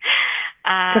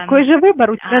 Какой же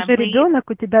выбор? У тебя же ребенок,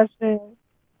 у тебя же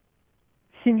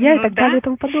семья и так далее и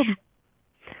тому подобное.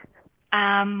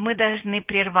 Мы должны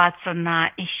прерваться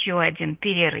на еще один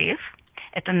перерыв.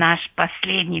 Это наш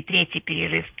последний, третий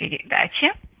перерыв в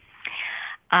передаче.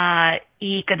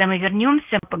 И когда мы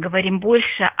вернемся, поговорим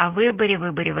больше о выборе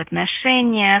в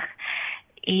отношениях,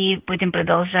 и будем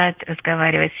продолжать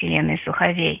разговаривать с Еленой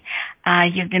Суховей.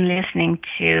 You've been listening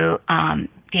to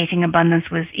Creating Abundance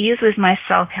with Ease with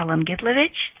myself, Helen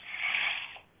Gitlovich.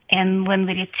 And when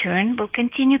we return, we'll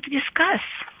continue to discuss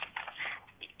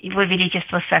Его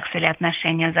Величество, секс или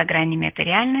отношения за гранями этой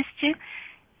реальности.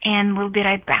 And we'll be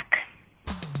right back.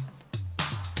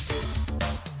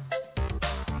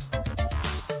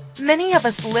 Many of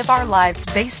us live our lives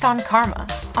based on karma,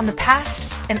 on the past,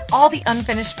 and all the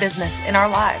unfinished business in our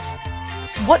lives.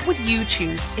 What would you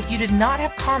choose if you did not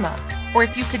have karma, or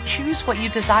if you could choose what you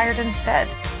desired instead?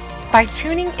 By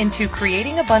tuning into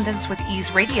Creating Abundance with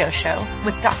Ease radio show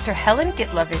with Dr. Helen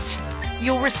Gitlovich,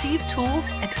 you'll receive tools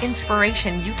and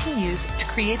inspiration you can use to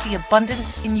create the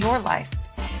abundance in your life.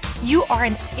 You are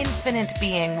an infinite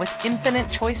being with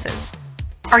infinite choices.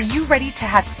 Are you ready to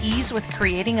have ease with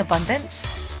creating abundance?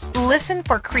 Listen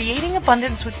for Creating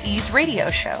Abundance with Ease radio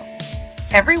show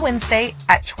every Wednesday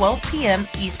at 12 p.m.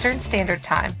 Eastern Standard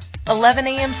Time, 11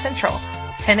 a.m. Central,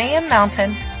 10 a.m.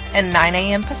 Mountain, and 9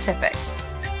 a.m. Pacific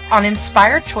on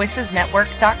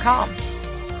InspiredChoicesNetwork.com.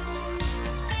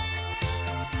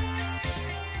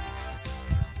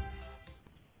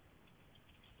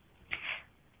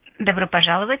 Добро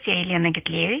пожаловать, я Елена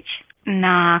Гитлевич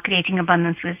на Creating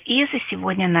Abundance with Ease. И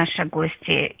сегодня наша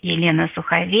гостья Елена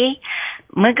Суховей.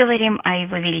 Мы говорим о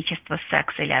Его Величестве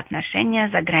секс или отношения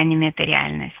за гранями этой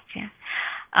реальности.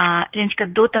 Леночка,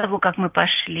 до того, как мы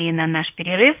пошли на наш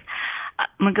перерыв,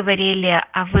 мы говорили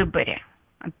о выборе,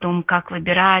 о том, как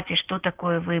выбирать и что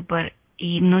такое выбор.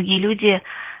 И многие люди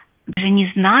даже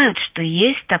не знают, что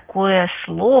есть такое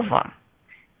слово,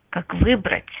 как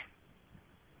выбрать.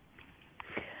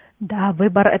 Да,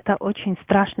 выбор – это очень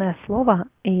страшное слово,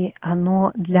 и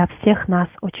оно для всех нас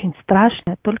очень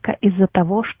страшное только из-за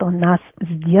того, что нас с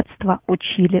детства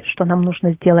учили, что нам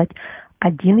нужно сделать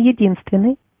один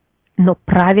единственный, но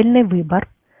правильный выбор,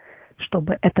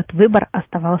 чтобы этот выбор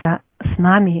оставался с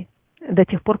нами до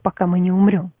тех пор, пока мы не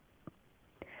умрем.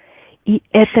 И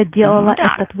это делало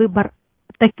этот выбор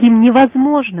таким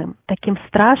невозможным, таким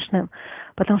страшным,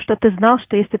 потому что ты знал,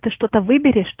 что если ты что-то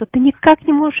выберешь, то ты никак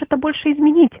не можешь это больше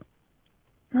изменить.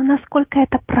 Но насколько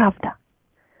это правда?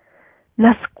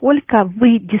 Насколько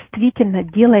вы действительно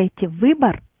делаете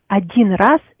выбор один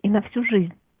раз и на всю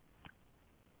жизнь?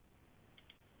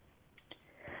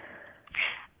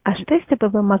 А что если бы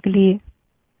вы могли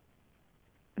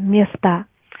вместо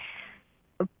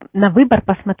на выбор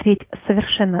посмотреть с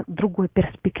совершенно другой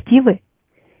перспективы,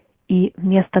 и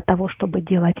вместо того, чтобы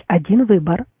делать один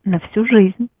выбор на всю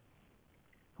жизнь,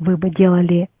 вы бы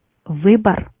делали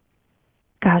выбор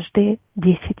каждые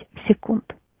 10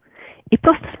 секунд. И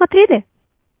просто смотрели,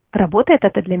 работает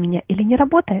это для меня или не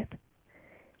работает.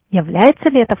 Является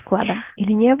ли это вкладом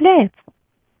или не является.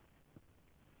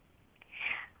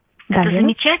 Это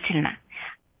замечательно.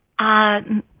 А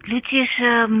люди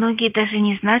же, многие даже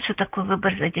не знают, что такое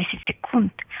выбор за 10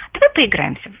 секунд. Давай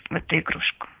поиграемся в эту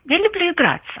игрушку. Я люблю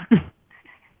играться.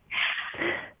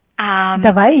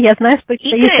 Давай, я знаю, что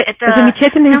есть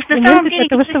замечательные инструменты для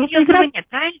того, чтобы поиграть. Нет,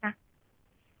 правильно?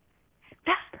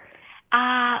 Да.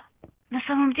 А на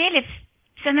самом деле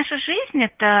вся наша жизнь –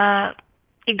 это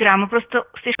игра. Мы просто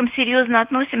слишком серьезно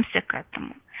относимся к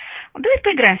этому. Вот давай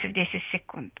поиграемся в 10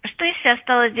 секунд. А что, если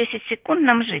осталось 10 секунд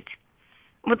нам жить?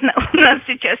 Вот у нас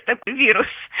сейчас такой вирус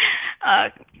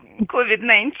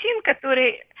COVID-19,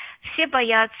 который все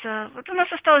боятся. Вот у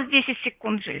нас осталось 10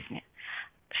 секунд жизни.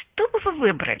 Что бы вы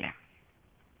выбрали?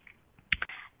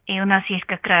 И у нас есть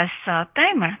как раз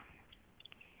таймер.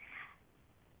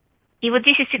 И вот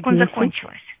 10 секунд 10,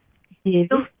 закончилось.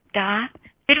 9. Ну, да.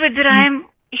 Теперь выбираем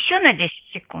еще на 10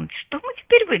 секунд. Что мы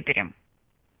теперь выберем?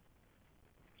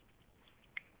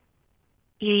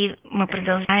 И мы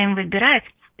продолжаем выбирать.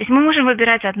 То есть мы можем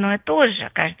выбирать одно и то же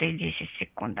каждые 10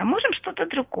 секунд, а можем что-то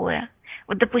другое.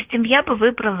 Вот, допустим, я бы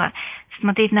выбрала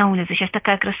смотреть на улицу. Сейчас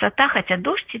такая красота, хотя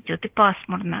дождь идет и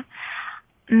пасмурно.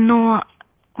 Но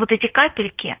вот эти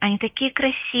капельки, они такие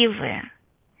красивые.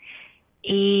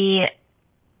 И,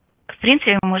 в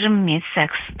принципе, мы можем иметь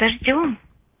секс с дождем.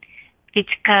 Ведь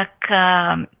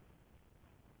как...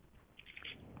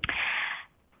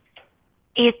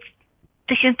 И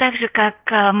точно так же, как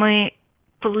мы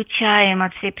получаем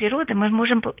от всей природы, мы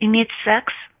можем иметь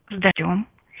секс с дождем,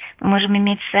 мы можем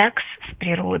иметь секс с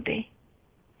природой.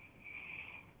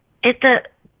 Это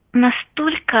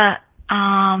настолько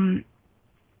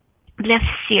для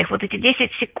всех, вот эти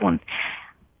 10 секунд.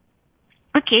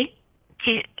 Окей,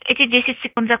 эти 10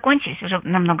 секунд закончились, уже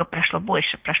намного прошло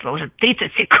больше, прошло уже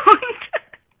 30 секунд.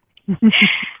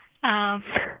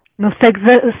 Но секс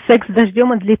с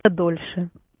дождем, он длится дольше.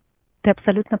 Ты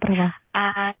абсолютно права.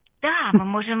 Да, мы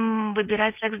можем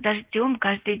выбирать секс с дождем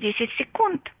каждые 10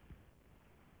 секунд.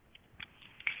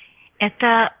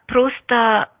 Это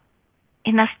просто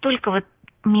и настолько вот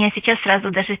у меня сейчас сразу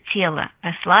даже тело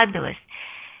расслабилось.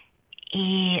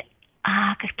 И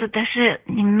как-то даже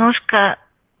немножко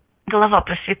голова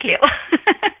просветлела.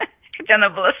 Хотя она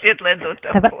была светлая до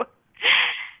того.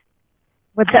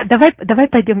 Вот давай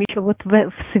пойдем еще вот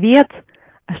в свет.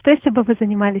 А что если бы вы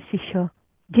занимались еще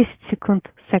 10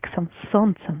 секунд сексом с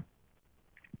солнцем?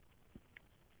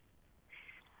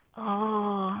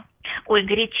 Ой,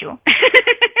 горячо.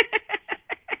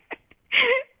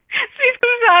 Слишком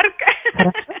жарко.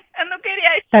 Хорошо. Оно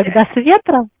горячее. Тогда с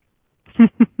ветром?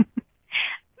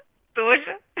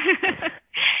 Тоже.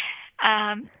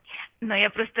 Но я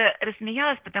просто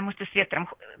рассмеялась, потому что с ветром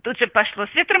тут же пошло.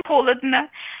 С ветром холодно.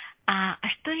 А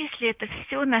что, если это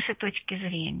все наши точки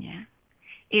зрения?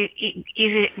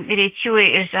 И горячо,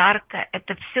 и жарко.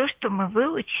 Это все, что мы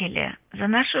выучили за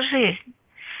нашу жизнь.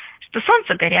 Что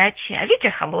солнце горячее, а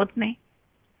ветер холодный.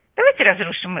 Давайте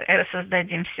разрушим и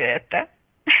рассоздадим все это.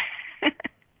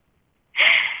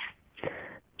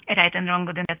 Right and wrong,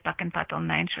 good and bad, back and pat, all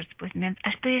nine shorts, boys and men.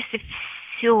 А что, если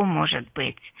все может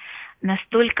быть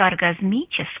настолько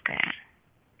оргазмическое,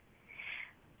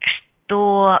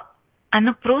 что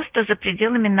оно просто за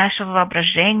пределами нашего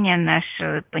воображения,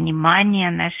 нашего понимания,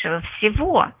 нашего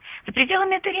всего, за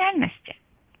пределами этой реальности?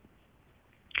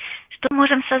 Что мы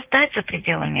можем создать за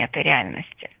пределами этой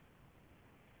реальности?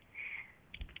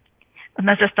 У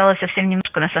нас осталось совсем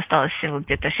немножко, у нас осталось всего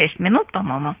где-то 6 минут,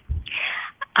 по-моему.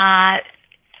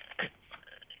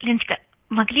 Леночка,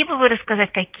 могли бы вы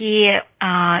рассказать, какие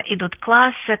идут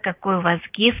классы, какой у вас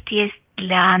гифт есть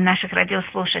для наших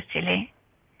радиослушателей?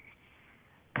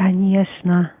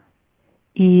 Конечно.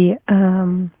 И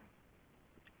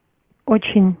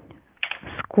очень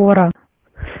скоро,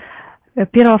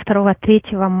 1, 2, 3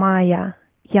 мая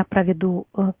я проведу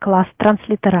класс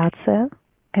 «Транслитерация».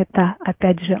 Это,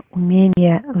 опять же,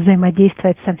 умение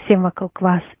взаимодействовать со всем вокруг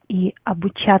вас и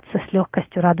обучаться с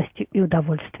легкостью, радостью и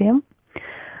удовольствием.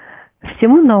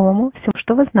 Всему новому, всему,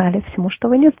 что вы знали, всему, что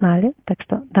вы не знали. Так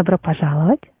что добро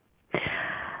пожаловать.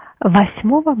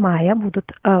 8 мая будут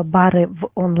бары в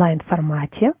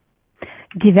онлайн-формате.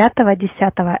 9,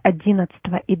 10, 11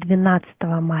 и 12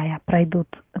 мая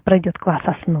пройдет класс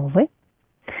 «Основы».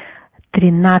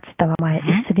 13 мая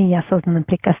 «Исцеление осознанным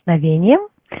прикосновением».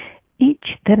 И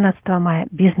 14 мая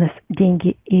 «Бизнес,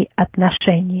 деньги и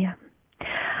отношения».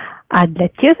 А для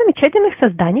тех замечательных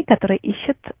созданий, которые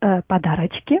ищут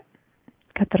подарочки,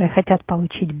 которые хотят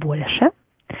получить больше,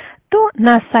 то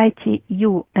на сайте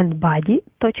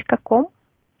youandbody.com,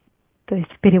 то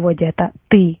есть в переводе это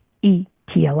 «ты и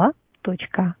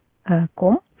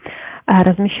тело.com»,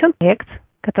 размещен проект,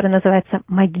 который называется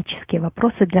 «Магические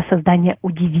вопросы для создания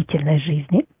удивительной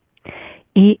жизни».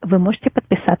 И вы можете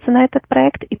подписаться на этот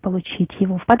проект и получить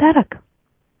его в подарок.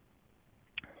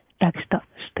 Так что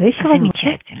еще вам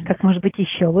нужно? Как может быть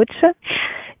еще лучше?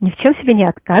 Ни в чем себе не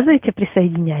отказывайте,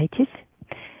 присоединяйтесь.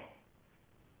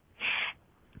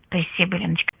 Спасибо,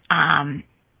 Леночка.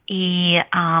 И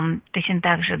точно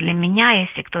так же для меня,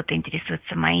 если кто-то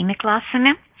интересуется моими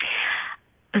классами,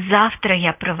 завтра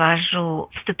я провожу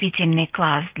вступительный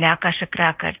класс для Akashic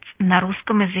Records на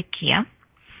русском языке.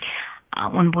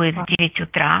 Он будет в 9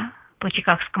 утра по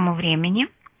чикагскому времени.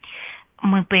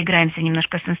 Мы поиграемся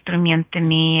немножко с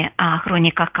инструментами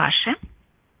хроник Акаши.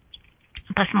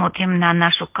 Посмотрим на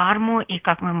нашу карму и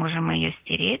как мы можем ее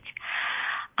стереть.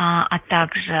 А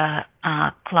также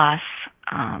класс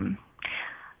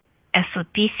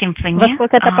SOP Symphony. Во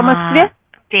сколько это по Москве?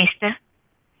 Тесты.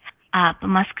 По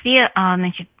Москве,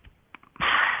 значит,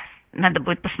 надо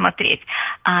будет посмотреть.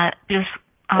 Плюс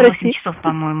 8 часов,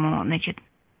 по-моему, значит.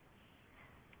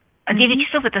 9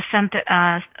 часов это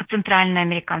центральное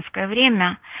американское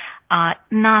время.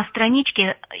 На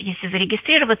страничке, если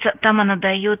зарегистрироваться, там она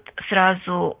дает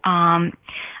сразу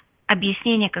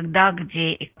объяснение, когда,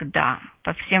 где и когда,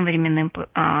 по всем временным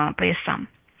поясам.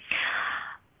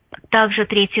 Также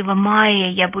 3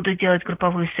 мая я буду делать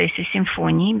групповую сессию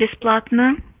симфонии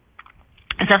бесплатную.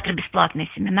 Завтра бесплатный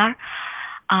семинар.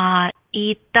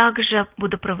 И также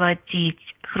буду проводить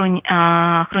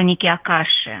хроники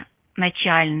Акаши,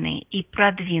 начальный и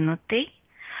продвинутый,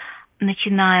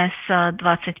 начиная с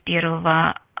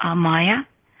 21 мая.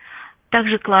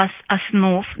 Также класс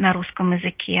основ на русском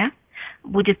языке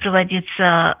будет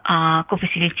проводиться,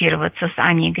 кофасилитироваться с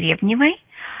Аней Гребневой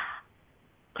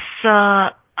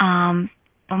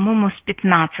по-моему, с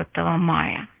 15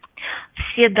 мая.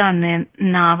 Все данные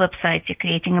на веб-сайте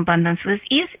Creating Abundance with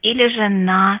Ease или же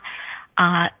на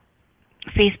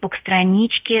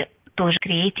Facebook-страничке тоже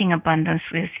Creating Abundance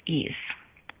with Ease.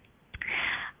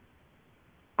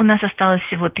 У нас осталось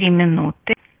всего 3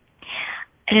 минуты.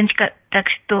 Леночка, так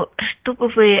что бы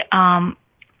вы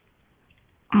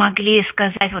могли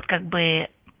сказать вот как бы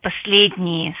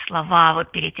последние слова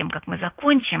вот перед тем, как мы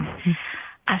закончим,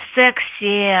 о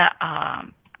сексе,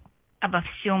 обо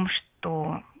всем,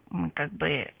 что мы как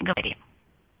бы говорим.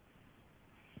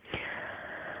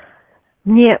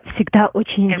 Мне всегда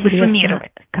очень интересно,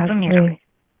 как вы,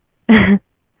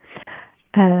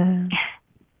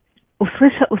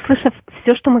 услышав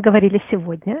все, что мы говорили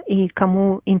сегодня, и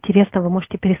кому интересно, вы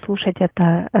можете переслушать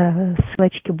это,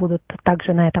 ссылочки будут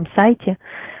также на этом сайте,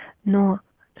 но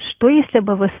что если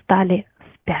бы вы стали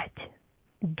в 5,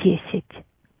 10,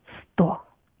 100,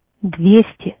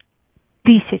 200,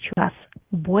 1000 раз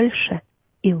больше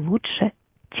и лучше,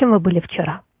 чем вы были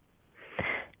вчера?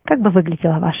 Как бы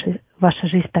выглядела ваша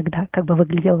жизнь тогда? Как бы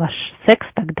выглядел ваш секс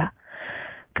тогда?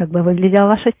 Как бы выглядело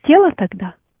ваше тело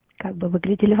тогда? Как бы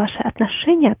выглядели ваши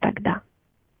отношения тогда?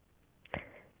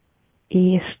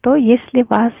 И что, если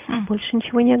вас больше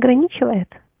ничего не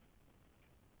ограничивает?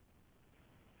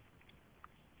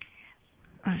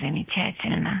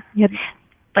 Замечательно. Нет.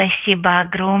 Спасибо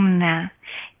огромное.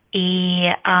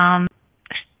 И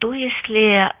что,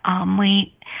 если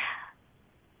мы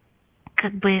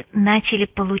как бы начали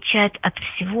получать от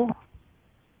всего?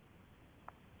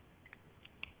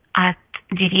 От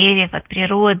деревьев, от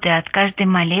природы, от каждой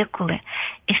молекулы.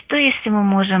 И что, если мы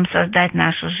можем создать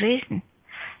нашу жизнь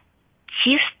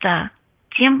чисто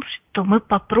тем, что мы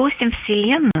попросим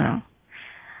Вселенную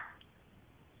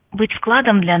быть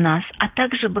вкладом для нас, а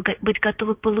также быть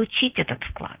готовы получить этот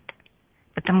вклад?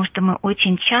 Потому что мы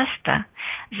очень часто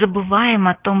забываем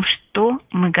о том, что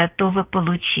мы готовы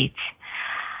получить.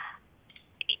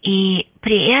 И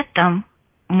при этом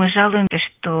мы жалуемся,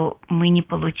 что мы не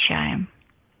получаем.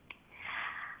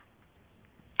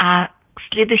 А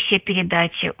следующая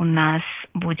передача у нас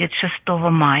будет 6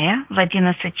 мая в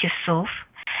 11 часов.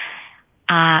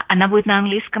 Она будет на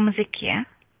английском языке.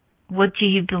 What do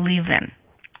you believe in?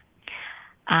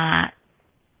 На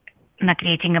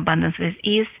Creating Abundance with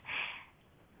Ease.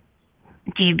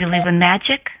 Do you believe in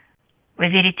magic? Вы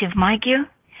верите в магию?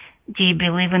 Do you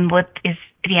believe in what is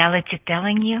reality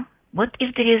telling you? What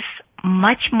if there is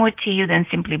much more to you than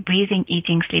simply breathing,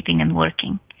 eating, sleeping and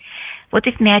working? What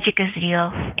if magic is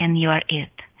real and you are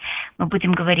it? Мы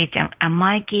будем говорить о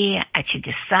магии, о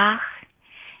чудесах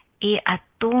и о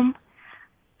том,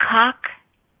 как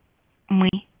мы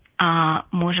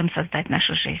можем создать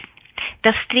нашу жизнь.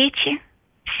 До встречи,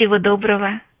 всего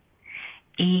доброго,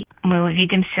 и мы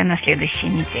увидимся на следующей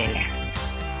неделе.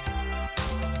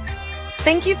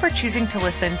 Thank you for choosing to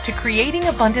listen to Creating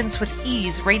Abundance with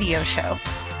Ease radio show.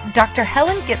 Dr.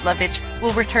 Helen Gitlovich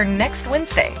will return next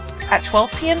Wednesday at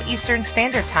 12 p.m. Eastern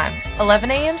Standard Time, 11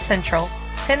 a.m. Central,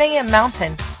 10 a.m.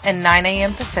 Mountain, and 9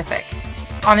 a.m. Pacific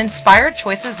on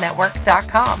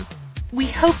InspiredChoicesNetwork.com. We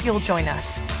hope you'll join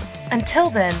us.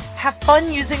 Until then, have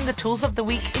fun using the tools of the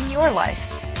week in your life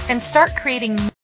and start creating